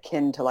make it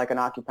akin to an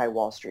Occupy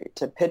Wall Street,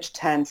 to pitch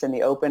tents in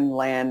the open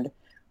land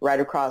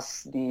right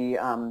across the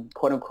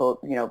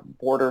quote-unquote,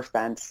 border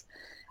fence,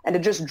 and to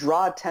just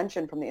draw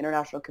attention from the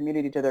international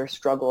community to their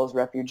struggle as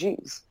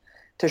refugees,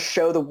 to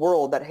show the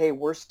world that, hey,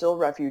 we're still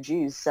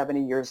refugees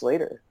 70 years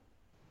later.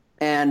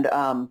 And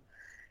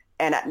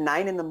at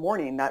 9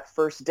 a.m, that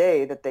first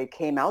day that they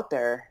came out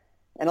there,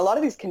 and a lot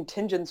of these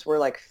contingents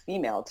were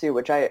female too,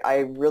 which I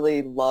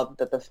really loved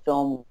that the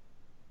film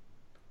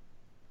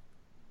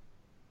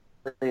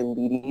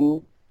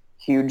leading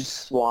huge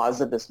swaths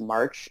of this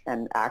march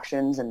and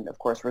actions. And of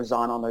course,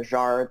 Razan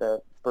al-Najjar,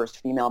 the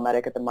first female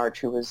medic at the march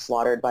who was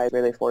slaughtered by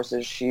Israeli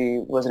forces, she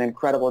was an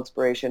incredible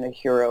inspiration, a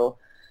hero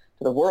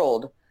to the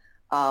world.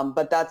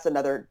 But that's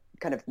another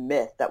kind of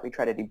myth that we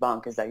try to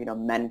debunk, is that, you know,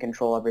 men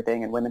control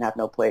everything and women have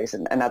no place.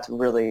 And that's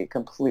really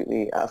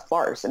completely a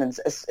farce. And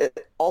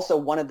also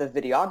one of the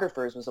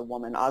videographers was a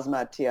woman,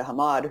 Asma Tia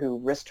Hamad, who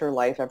risked her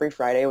life every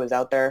Friday, was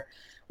out there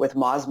with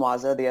Maz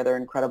Maza, the other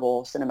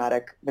incredible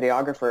cinematic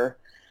videographer,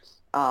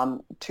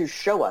 to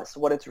show us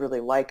what it's really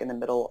like in the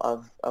middle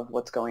of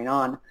what's going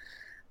on.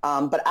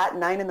 But at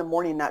 9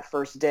 a.m. that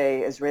first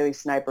day, Israeli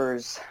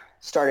snipers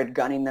started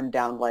gunning them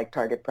down like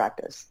target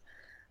practice.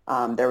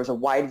 There was a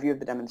wide view of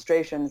the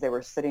demonstrations. They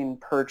were sitting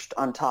perched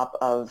on top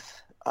of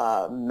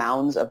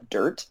mounds of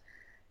dirt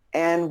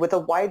and with a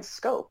wide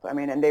scope. I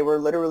mean, and they were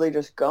literally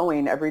just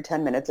going every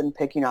 10 minutes and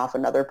picking off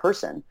another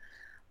person.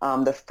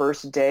 The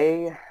first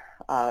day,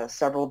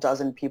 several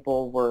dozen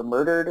people were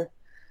murdered.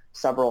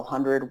 Several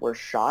hundred were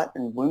shot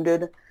and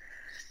wounded.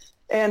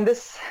 And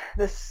this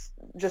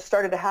just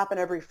started to happen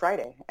every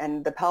Friday.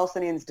 And the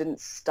Palestinians didn't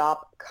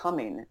stop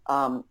coming.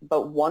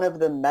 But one of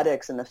the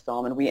medics in the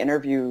film, and we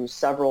interview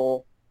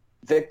several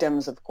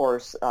victims, of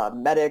course,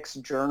 medics,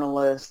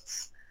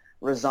 journalists,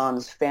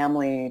 Razan's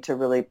family, to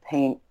really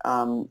paint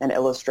and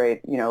illustrate,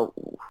 you know,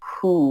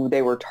 who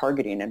they were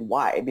targeting and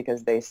why,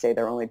 because they say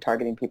they're only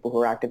targeting people who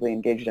are actively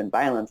engaged in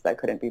violence. That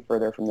couldn't be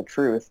further from the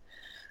truth.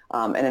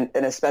 And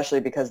especially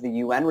because the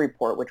UN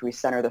report, which we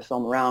center the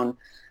film around,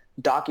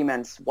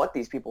 documents what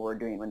these people were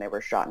doing when they were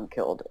shot and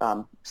killed,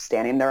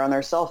 standing there on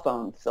their cell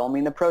phone,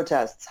 filming the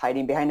protests,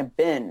 hiding behind a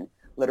bin,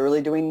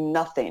 literally doing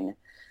nothing.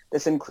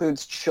 This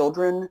includes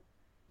children,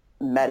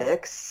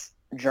 medics,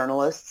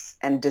 journalists,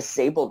 and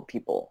disabled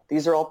people.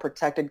 These are all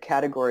protected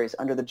categories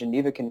under the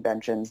Geneva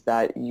Conventions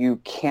that you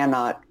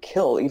cannot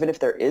kill, even if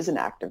there is an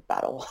active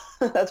battle.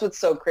 That's what's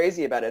so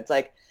crazy about it. It's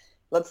like,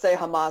 let's say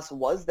Hamas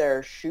was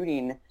there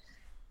shooting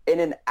in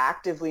an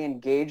actively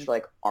engaged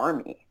like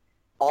army.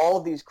 All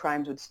of these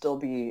crimes would still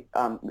be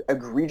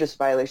egregious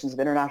violations of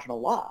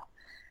international law.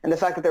 And the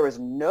fact that there was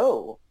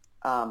no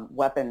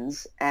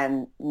weapons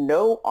and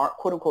no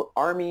quote-unquote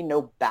army,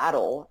 no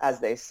battle, as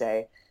they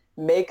say,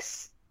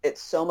 makes it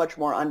so much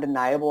more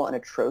undeniable and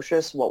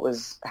atrocious what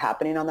was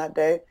happening on that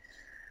day.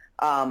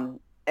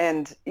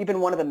 And even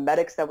one of the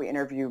medics that we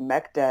interview,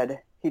 Mekded,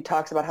 he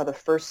talks about how the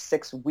first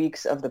 6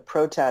 weeks of the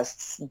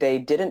protests, they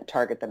didn't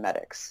target the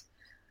medics.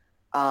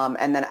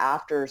 And then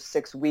after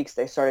 6 weeks,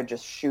 they started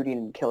just shooting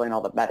and killing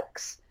all the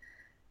medics.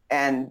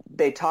 And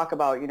they talk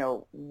about, you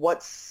know, what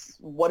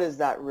does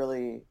that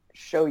really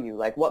show you?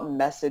 Like, what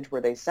message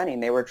were they sending?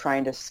 They were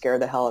trying to scare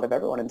the hell out of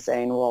everyone and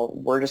saying, well,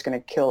 we're just going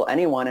to kill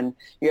anyone and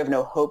you have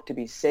no hope to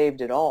be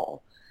saved at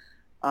all.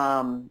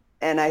 And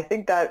I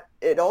think that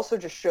it also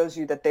just shows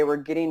you that they were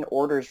getting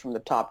orders from the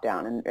top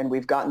down. And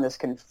we've gotten this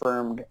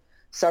confirmed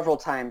several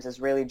times.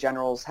 Israeli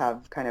generals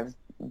have kind of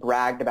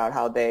bragged about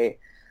how they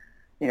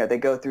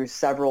go through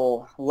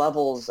several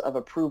levels of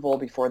approval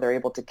before they're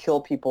able to kill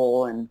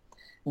people, and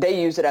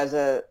they use it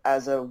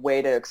as a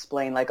way to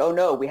explain, like, oh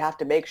no, we have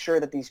to make sure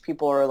that these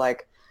people are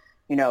like,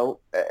 you know,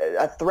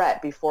 a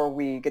threat before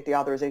we get the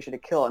authorization to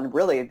kill. And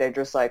really, they're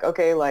just like,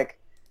 okay, like,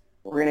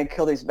 we're gonna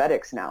kill these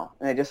medics now,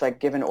 and they just like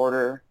give an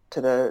order to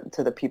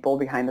the people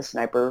behind the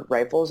sniper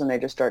rifles, and they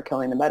just start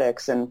killing the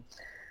medics. And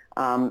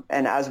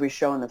as we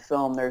show in the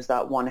film, there's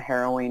that one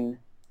harrowing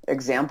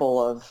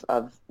example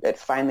of it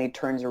finally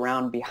turns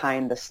around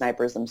behind the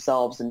snipers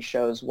themselves and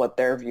shows what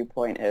their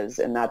viewpoint is,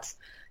 and that's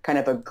kind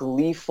of a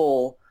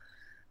gleeful,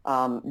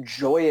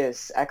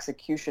 joyous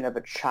execution of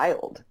a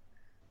child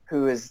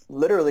who is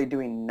literally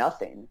doing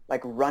nothing,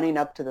 like running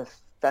up to the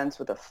fence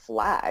with a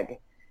flag,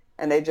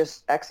 and they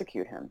just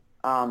execute him.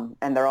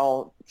 And they're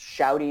all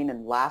shouting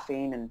and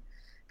laughing, and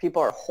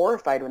people are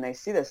horrified when they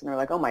see this, and they're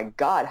like, oh my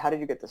God, how did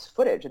you get this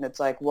footage? And it's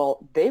like,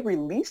 well, they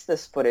released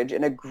this footage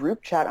in a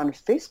group chat on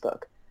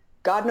Facebook.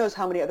 God knows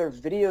how many other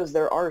videos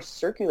there are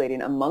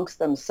circulating amongst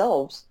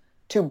themselves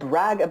to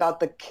brag about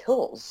the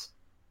kills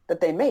that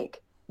they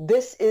make.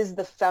 This is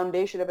the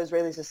foundation of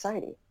Israeli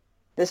society.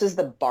 This is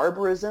the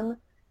barbarism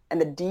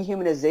and the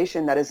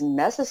dehumanization that is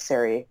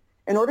necessary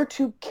in order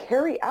to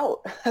carry out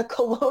a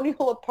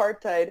colonial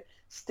apartheid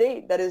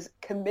state that is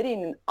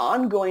committing an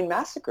ongoing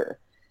massacre.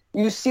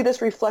 You see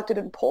this reflected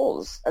in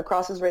polls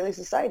across Israeli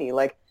society.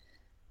 Like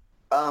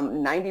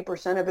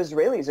 90% of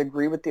Israelis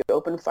agree with the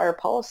open fire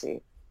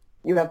policy.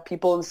 You have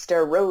people in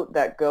Sderot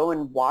that go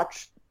and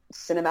watch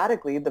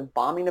cinematically the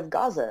bombing of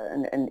Gaza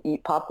and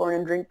eat popcorn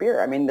and drink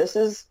beer. I mean, this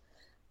is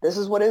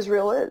what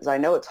Israel is. I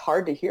know it's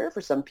hard to hear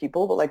for some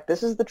people, but like,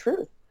 this is the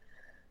truth.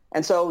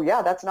 And so,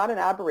 yeah, that's not an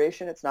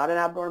aberration. It's not an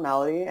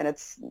abnormality. And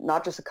it's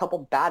not just a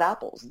couple bad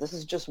apples. This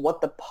is just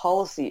what the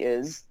policy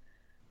is.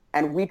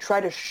 And we try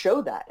to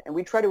show that, and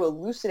we try to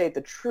elucidate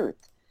the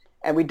truth.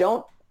 And we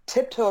don't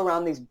tiptoe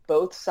around these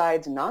both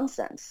sides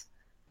nonsense.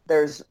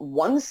 There's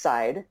one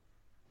side,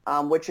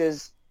 which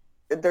is,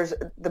 there's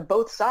the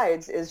both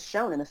sides is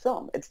shown in the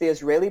film. It's the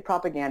Israeli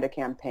propaganda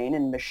campaign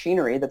and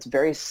machinery that's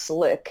very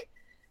slick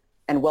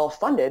and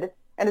well-funded,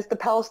 and it's the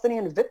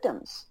Palestinian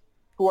victims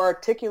who are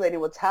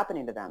articulating what's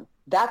happening to them.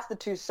 That's the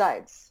two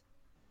sides.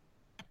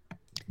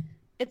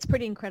 It's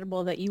pretty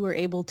incredible that you were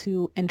able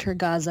to enter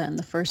Gaza in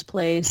the first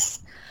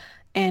place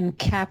and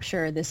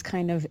capture this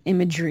kind of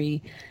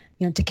imagery,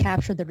 to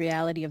capture the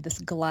reality of this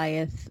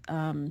Goliath,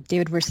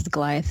 David versus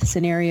Goliath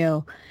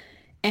scenario,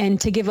 and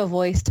to give a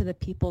voice to the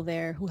people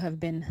there who have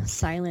been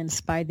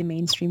silenced by the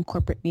mainstream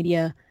corporate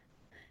media.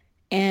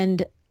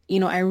 And,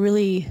 I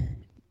really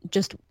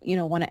just,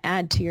 want to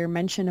add to your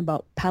mention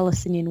about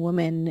Palestinian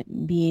women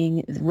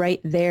being right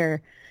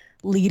there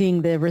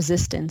leading the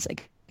resistance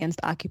against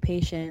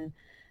occupation.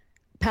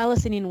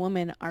 Palestinian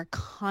women are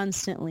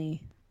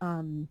constantly,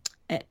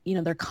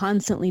 they're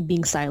constantly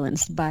being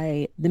silenced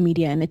by the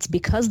media, and it's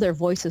because their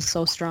voice is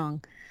so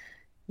strong.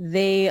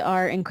 They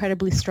are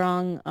incredibly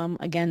strong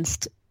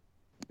against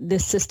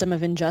this system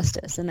of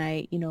injustice, and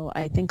I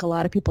think a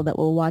lot of people that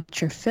will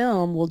watch your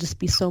film will just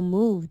be so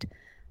moved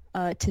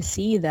to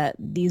see that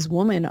these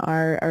women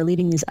are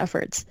leading these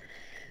efforts.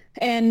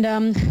 And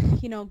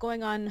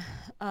going on,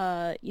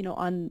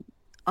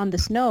 on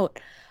this note,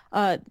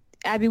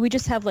 Abby, we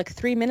just have like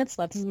 3 minutes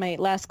left. This is my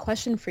last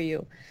question for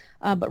you.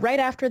 But right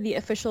after the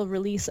official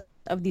release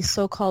of the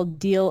so-called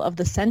deal of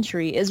the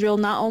century, Israel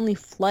not only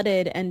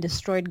flooded and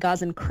destroyed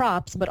Gazan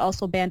crops, but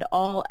also banned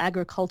all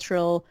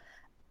agricultural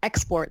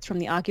exports from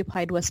the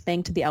occupied West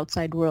Bank to the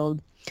outside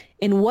world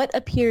in what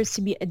appears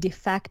to be a de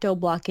facto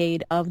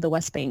blockade of the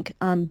West Bank.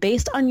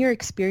 Based on your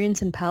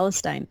experience in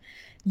Palestine,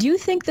 do you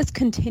think this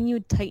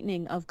continued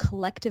tightening of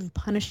collective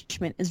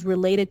punishment is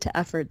related to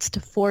efforts to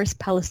force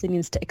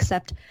Palestinians to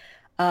accept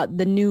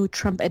the new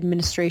Trump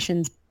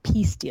administration's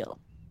peace deal,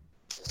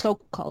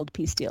 so-called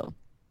peace deal?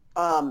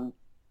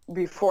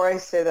 Before I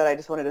say that, I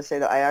just wanted to say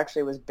that I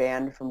actually was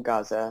banned from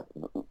Gaza.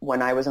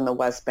 When I was in the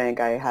West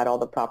Bank, I had all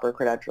the proper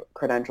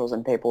credentials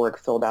and paperwork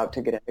filled out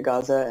to get into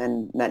Gaza,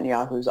 and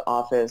Netanyahu's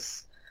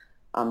office,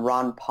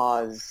 Ron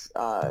Paz,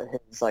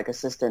 his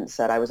assistant,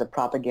 said I was a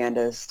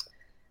propagandist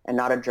and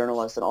not a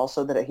journalist, and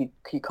also that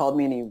he called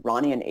me an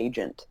Iranian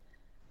agent.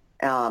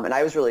 And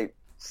I was really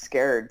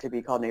scared to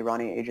be called an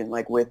Iranian agent,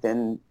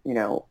 within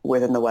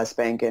the West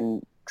Bank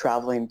and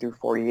traveling through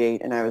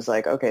 48. And I was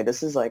like, okay,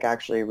 this is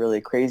actually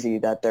really crazy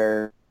that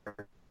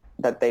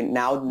they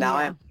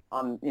now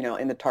I'm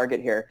in the target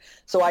here.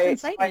 So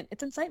it's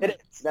incitement.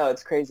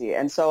 It's crazy.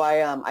 And so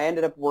I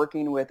ended up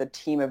working with a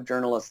team of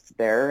journalists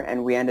there,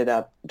 and we ended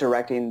up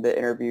directing the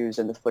interviews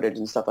and the footage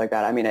and stuff like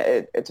that. I mean,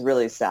 it's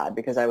really sad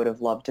because I would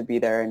have loved to be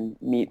there and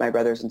meet my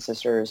brothers and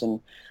sisters and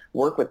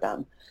work with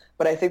them.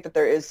 But I think that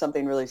there is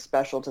something really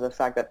special to the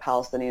fact that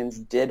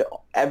Palestinians did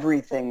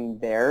everything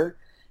there,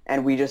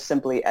 and we just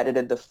simply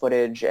edited the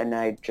footage, and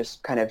I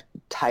just kind of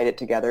tied it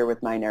together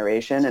with my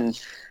narration, and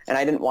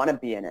I didn't want to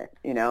be in it,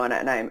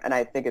 and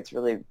I think it's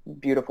really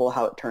beautiful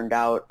how it turned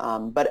out.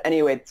 But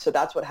anyway, so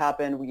that's what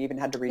happened. We even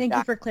had to redact. Thank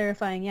you for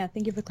clarifying. Yeah,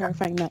 thank you for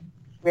clarifying that.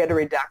 We had to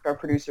redact our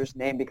producer's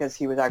name because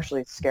he was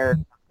actually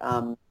scared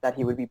that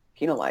he would be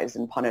penalized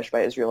and punished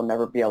by Israel and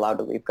never be allowed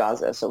to leave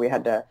Gaza. So we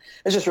had to.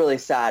 It's just really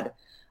sad.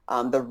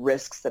 The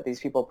risks that these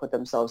people put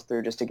themselves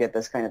through just to get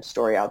this kind of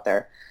story out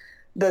there.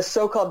 The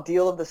so-called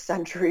deal of the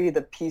century,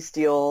 the peace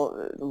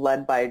deal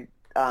led by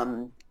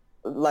Jared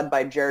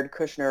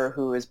Kushner,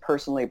 who is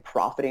personally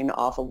profiting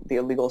off of the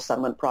illegal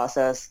settlement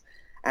process,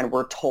 and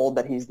we're told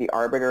that he's the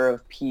arbiter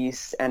of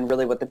peace, and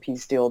really what the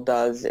peace deal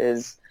does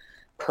is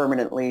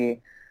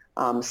permanently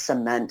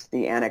cement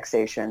the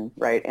annexation,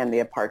 right, and the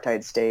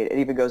apartheid state. It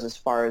even goes as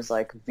far as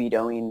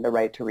vetoing the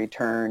right to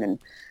return and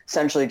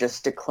essentially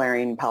just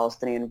declaring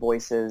Palestinian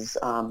voices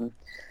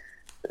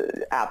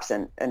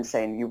absent and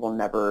saying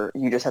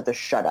you just have to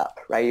shut up,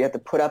 right? You have to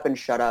put up and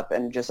shut up,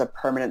 and just a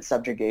permanent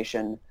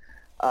subjugation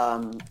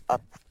of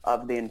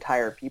the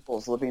entire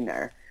peoples living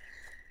there.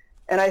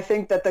 And I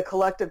think that the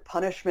collective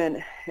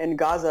punishment in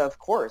Gaza, of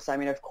course,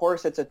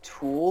 it's a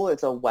tool,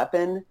 it's a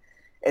weapon.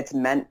 It's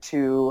meant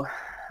to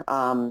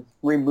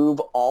remove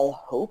all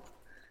hope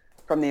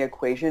from the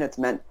equation. It's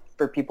meant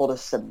for people to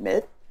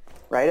submit,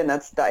 right? And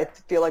I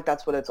feel like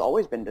that's what it's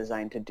always been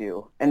designed to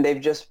do. And they've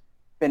just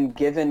been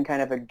given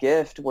kind of a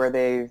gift where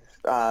the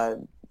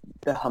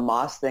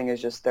Hamas thing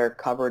is just their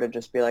cover to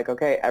just be like,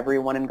 okay,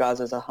 everyone in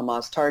Gaza is a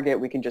Hamas target.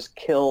 We can just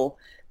kill,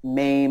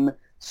 maim,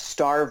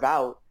 starve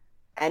out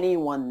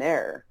anyone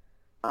there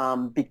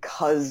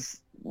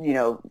because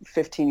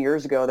 15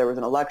 years ago there was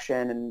an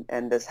election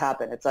and this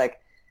happened.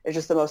 It's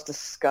just the most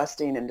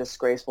disgusting and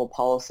disgraceful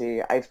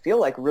policy. I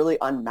feel really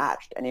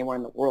unmatched anywhere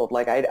in the world.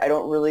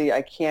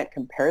 I can't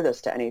compare this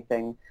to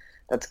anything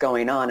that's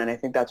going on. And I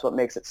think that's what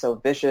makes it so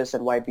vicious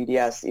and why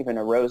BDS even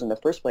arose in the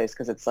first place,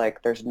 because it's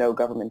there's no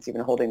governments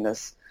even holding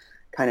this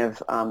kind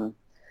of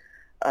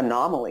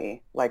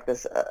anomaly,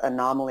 this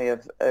anomaly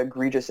of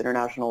egregious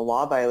international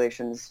law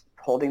violations,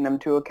 holding them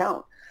to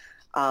account.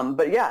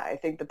 But yeah, I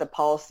think that the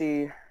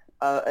policy,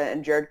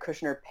 and Jared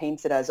Kushner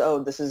paints it as,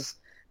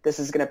 this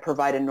is going to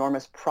provide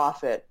enormous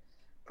profit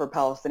for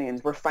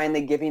Palestinians. We're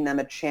finally giving them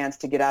a chance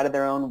to get out of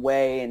their own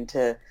way and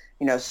to,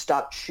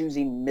 stop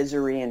choosing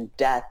misery and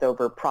death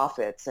over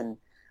profits. And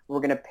we're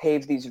going to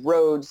pave these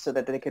roads so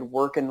that they could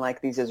work in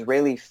like these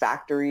Israeli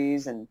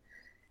factories. And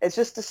it's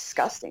just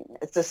disgusting.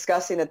 It's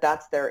disgusting that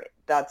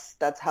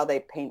that's how they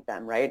paint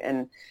them, right?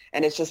 And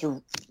it's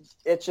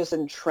just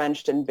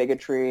entrenched in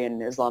bigotry and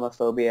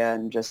Islamophobia,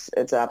 and just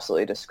it's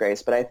absolutely a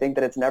disgrace. But I think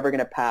that it's never going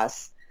to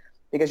pass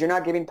because you're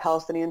not giving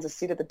Palestinians a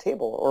seat at the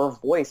table or a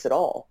voice at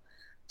all.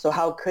 So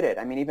how could it?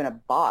 I mean, even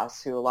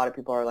Abbas, who a lot of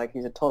people are like,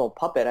 he's a total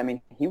puppet. I mean,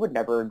 he would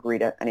never agree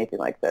to anything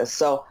like this.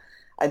 So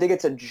I think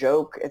it's a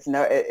joke. It's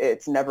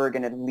never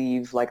going to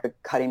leave like the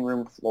cutting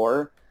room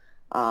floor.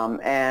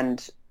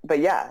 But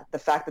yeah, the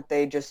fact that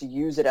they just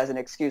use it as an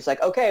excuse,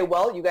 like, okay,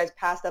 well, you guys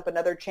passed up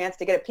another chance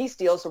to get a peace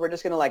deal, so we're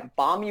just going to like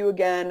bomb you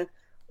again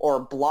or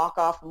block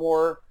off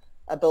more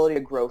ability to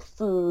grow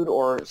food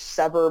or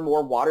sever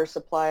more water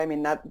supply. I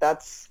mean,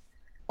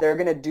 they're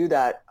going to do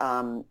that,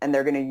 and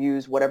they're going to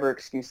use whatever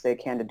excuse they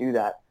can to do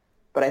that.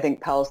 But I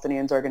think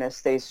Palestinians are going to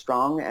stay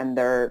strong, and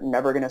they're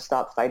never going to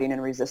stop fighting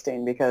and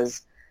resisting,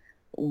 because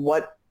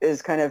what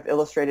is kind of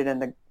illustrated in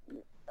the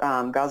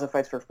Gaza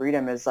Fights for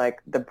Freedom is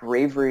like the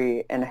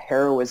bravery and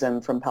heroism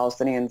from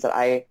Palestinians that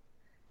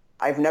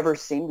I've never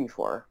seen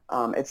before.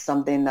 It's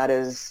something that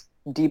is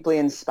deeply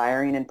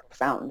inspiring and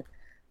profound,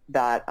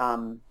 that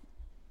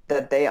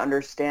they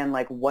understand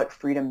like what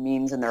freedom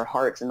means in their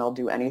hearts, and they'll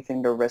do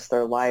anything to risk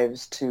their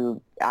lives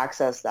to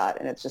access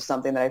that. And it's just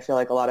something that I feel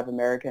like a lot of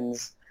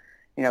Americans,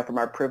 you know, from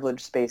our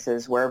privileged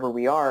spaces, wherever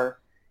we are,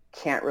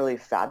 can't really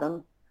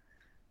fathom.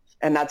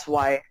 And that's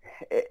why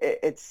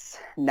it's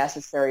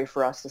necessary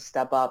for us to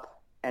step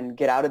up and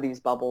get out of these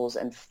bubbles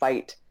and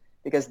fight,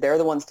 because they're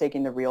the ones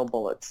taking the real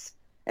bullets.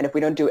 And if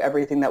we don't do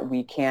everything that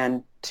we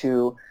can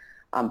to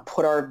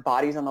put our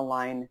bodies on the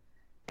line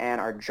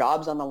and our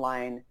jobs on the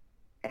line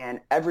and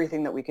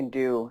everything that we can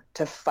do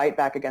to fight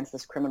back against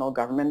this criminal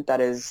government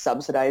that is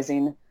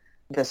subsidizing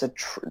this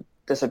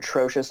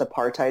atrocious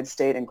apartheid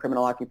state and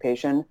criminal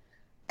occupation,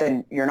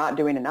 then you're not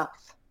doing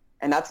enough.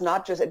 And that's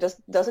not just, it just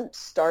doesn't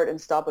start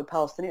and stop with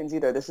Palestinians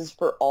either. This is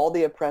for all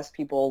the oppressed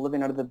people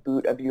living under the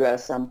boot of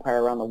U.S.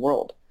 empire around the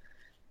world.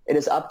 It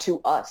is up to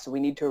us. We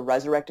need to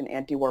resurrect an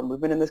anti-war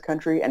movement in this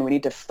country, and we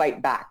need to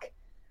fight back,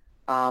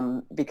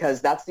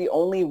 because that's the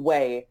only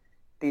way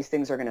these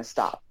things are going to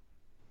stop.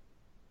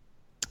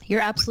 You're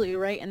absolutely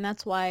right. And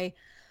that's why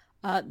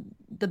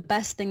the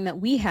best thing that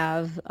we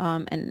have,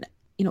 and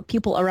you know,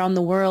 people around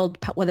the world,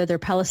 whether they're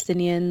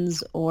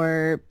Palestinians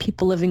or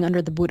people living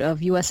under the boot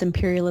of U.S.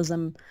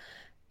 imperialism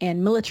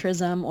and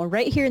militarism, or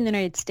right here in the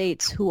United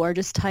States, who are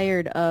just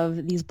tired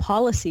of these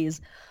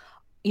policies,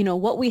 you know,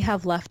 what we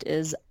have left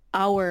is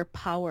our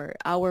power,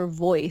 our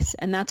voice.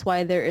 And that's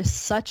why there is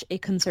such a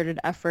concerted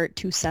effort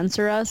to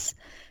censor us,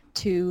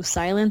 to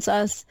silence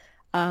us,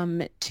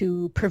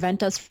 to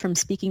prevent us from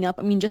speaking up.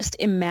 I mean, just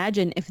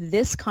imagine if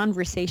this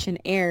conversation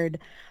aired,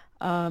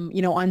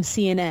 you know, on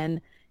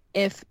CNN,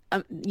 if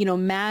you know,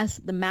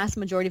 the mass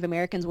majority of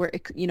Americans were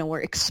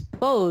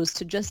exposed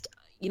to just,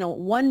 you know,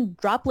 one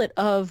droplet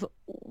of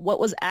what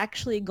was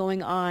actually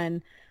going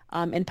on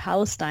in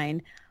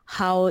Palestine,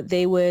 how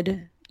they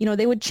would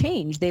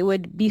change. They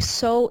would be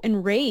so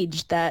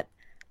enraged that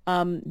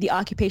the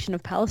occupation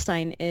of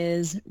Palestine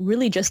is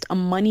really just a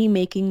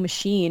money-making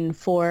machine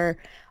for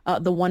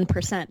the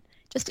 1%.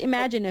 Just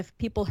imagine if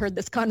people heard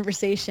this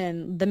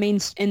conversation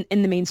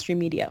in the mainstream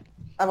media.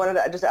 I wanted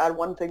to just add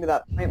one thing to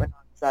that point,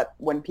 that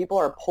when people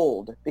are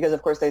polled, because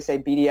of course they say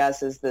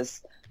BDS is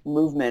this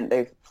movement,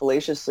 they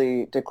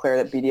fallaciously declare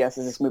that BDS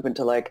is this movement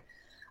to like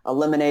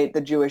eliminate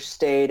the Jewish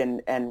state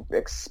and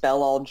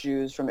expel all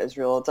Jews from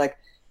Israel. It's like,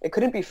 it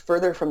couldn't be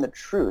further from the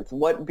truth.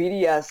 What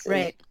BDS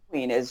is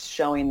doing is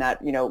showing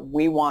that, you know,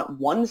 we want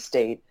one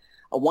state,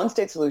 a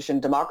one-state solution,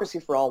 democracy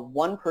for all,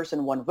 one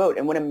person, one vote.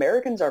 And when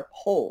Americans are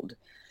polled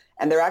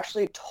and they're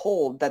actually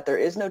told that there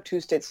is no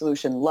two-state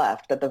solution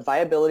left, that the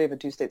viability of a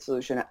two-state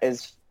solution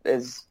is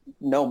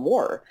no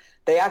more,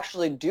 they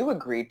actually do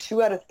agree.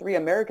 2 out of 3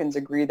 Americans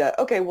agree that,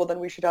 okay, well, then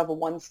we should have a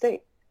one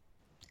state.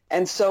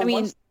 And so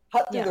once you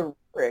cut through the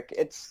rhetoric,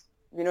 it's,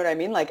 you know what I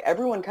mean? Like,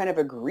 everyone kind of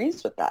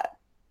agrees with that.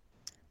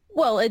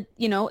 Well,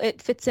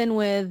 it fits in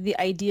with the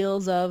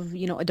ideals of,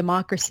 you know, a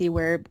democracy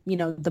where,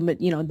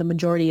 the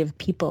majority of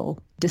people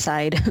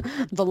decide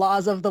the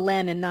laws of the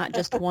land and not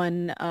just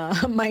one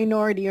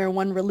minority or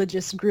one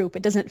religious group.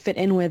 It doesn't fit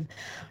in with,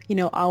 you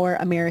know, our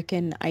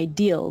American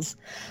ideals.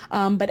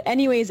 But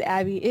anyways,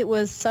 Abby, it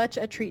was such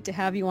a treat to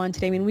have you on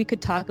today. I mean, we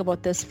could talk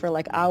about this for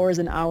like hours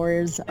and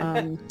hours.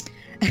 And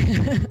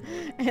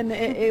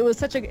it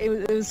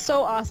was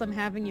so awesome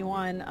having you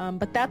on.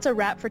 But that's a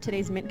wrap for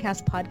today's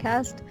Mintcast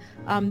podcast.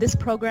 This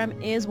program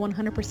is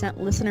 100%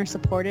 listener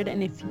supported,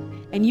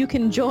 and you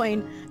can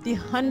join the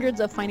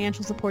hundreds of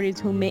financial supporters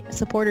who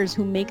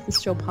make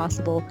this show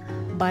possible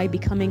by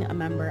becoming a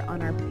member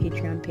on our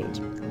Patreon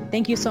page.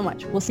 Thank you so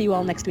much. We'll see you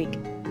all next week.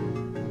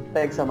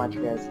 Thanks so much,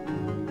 guys.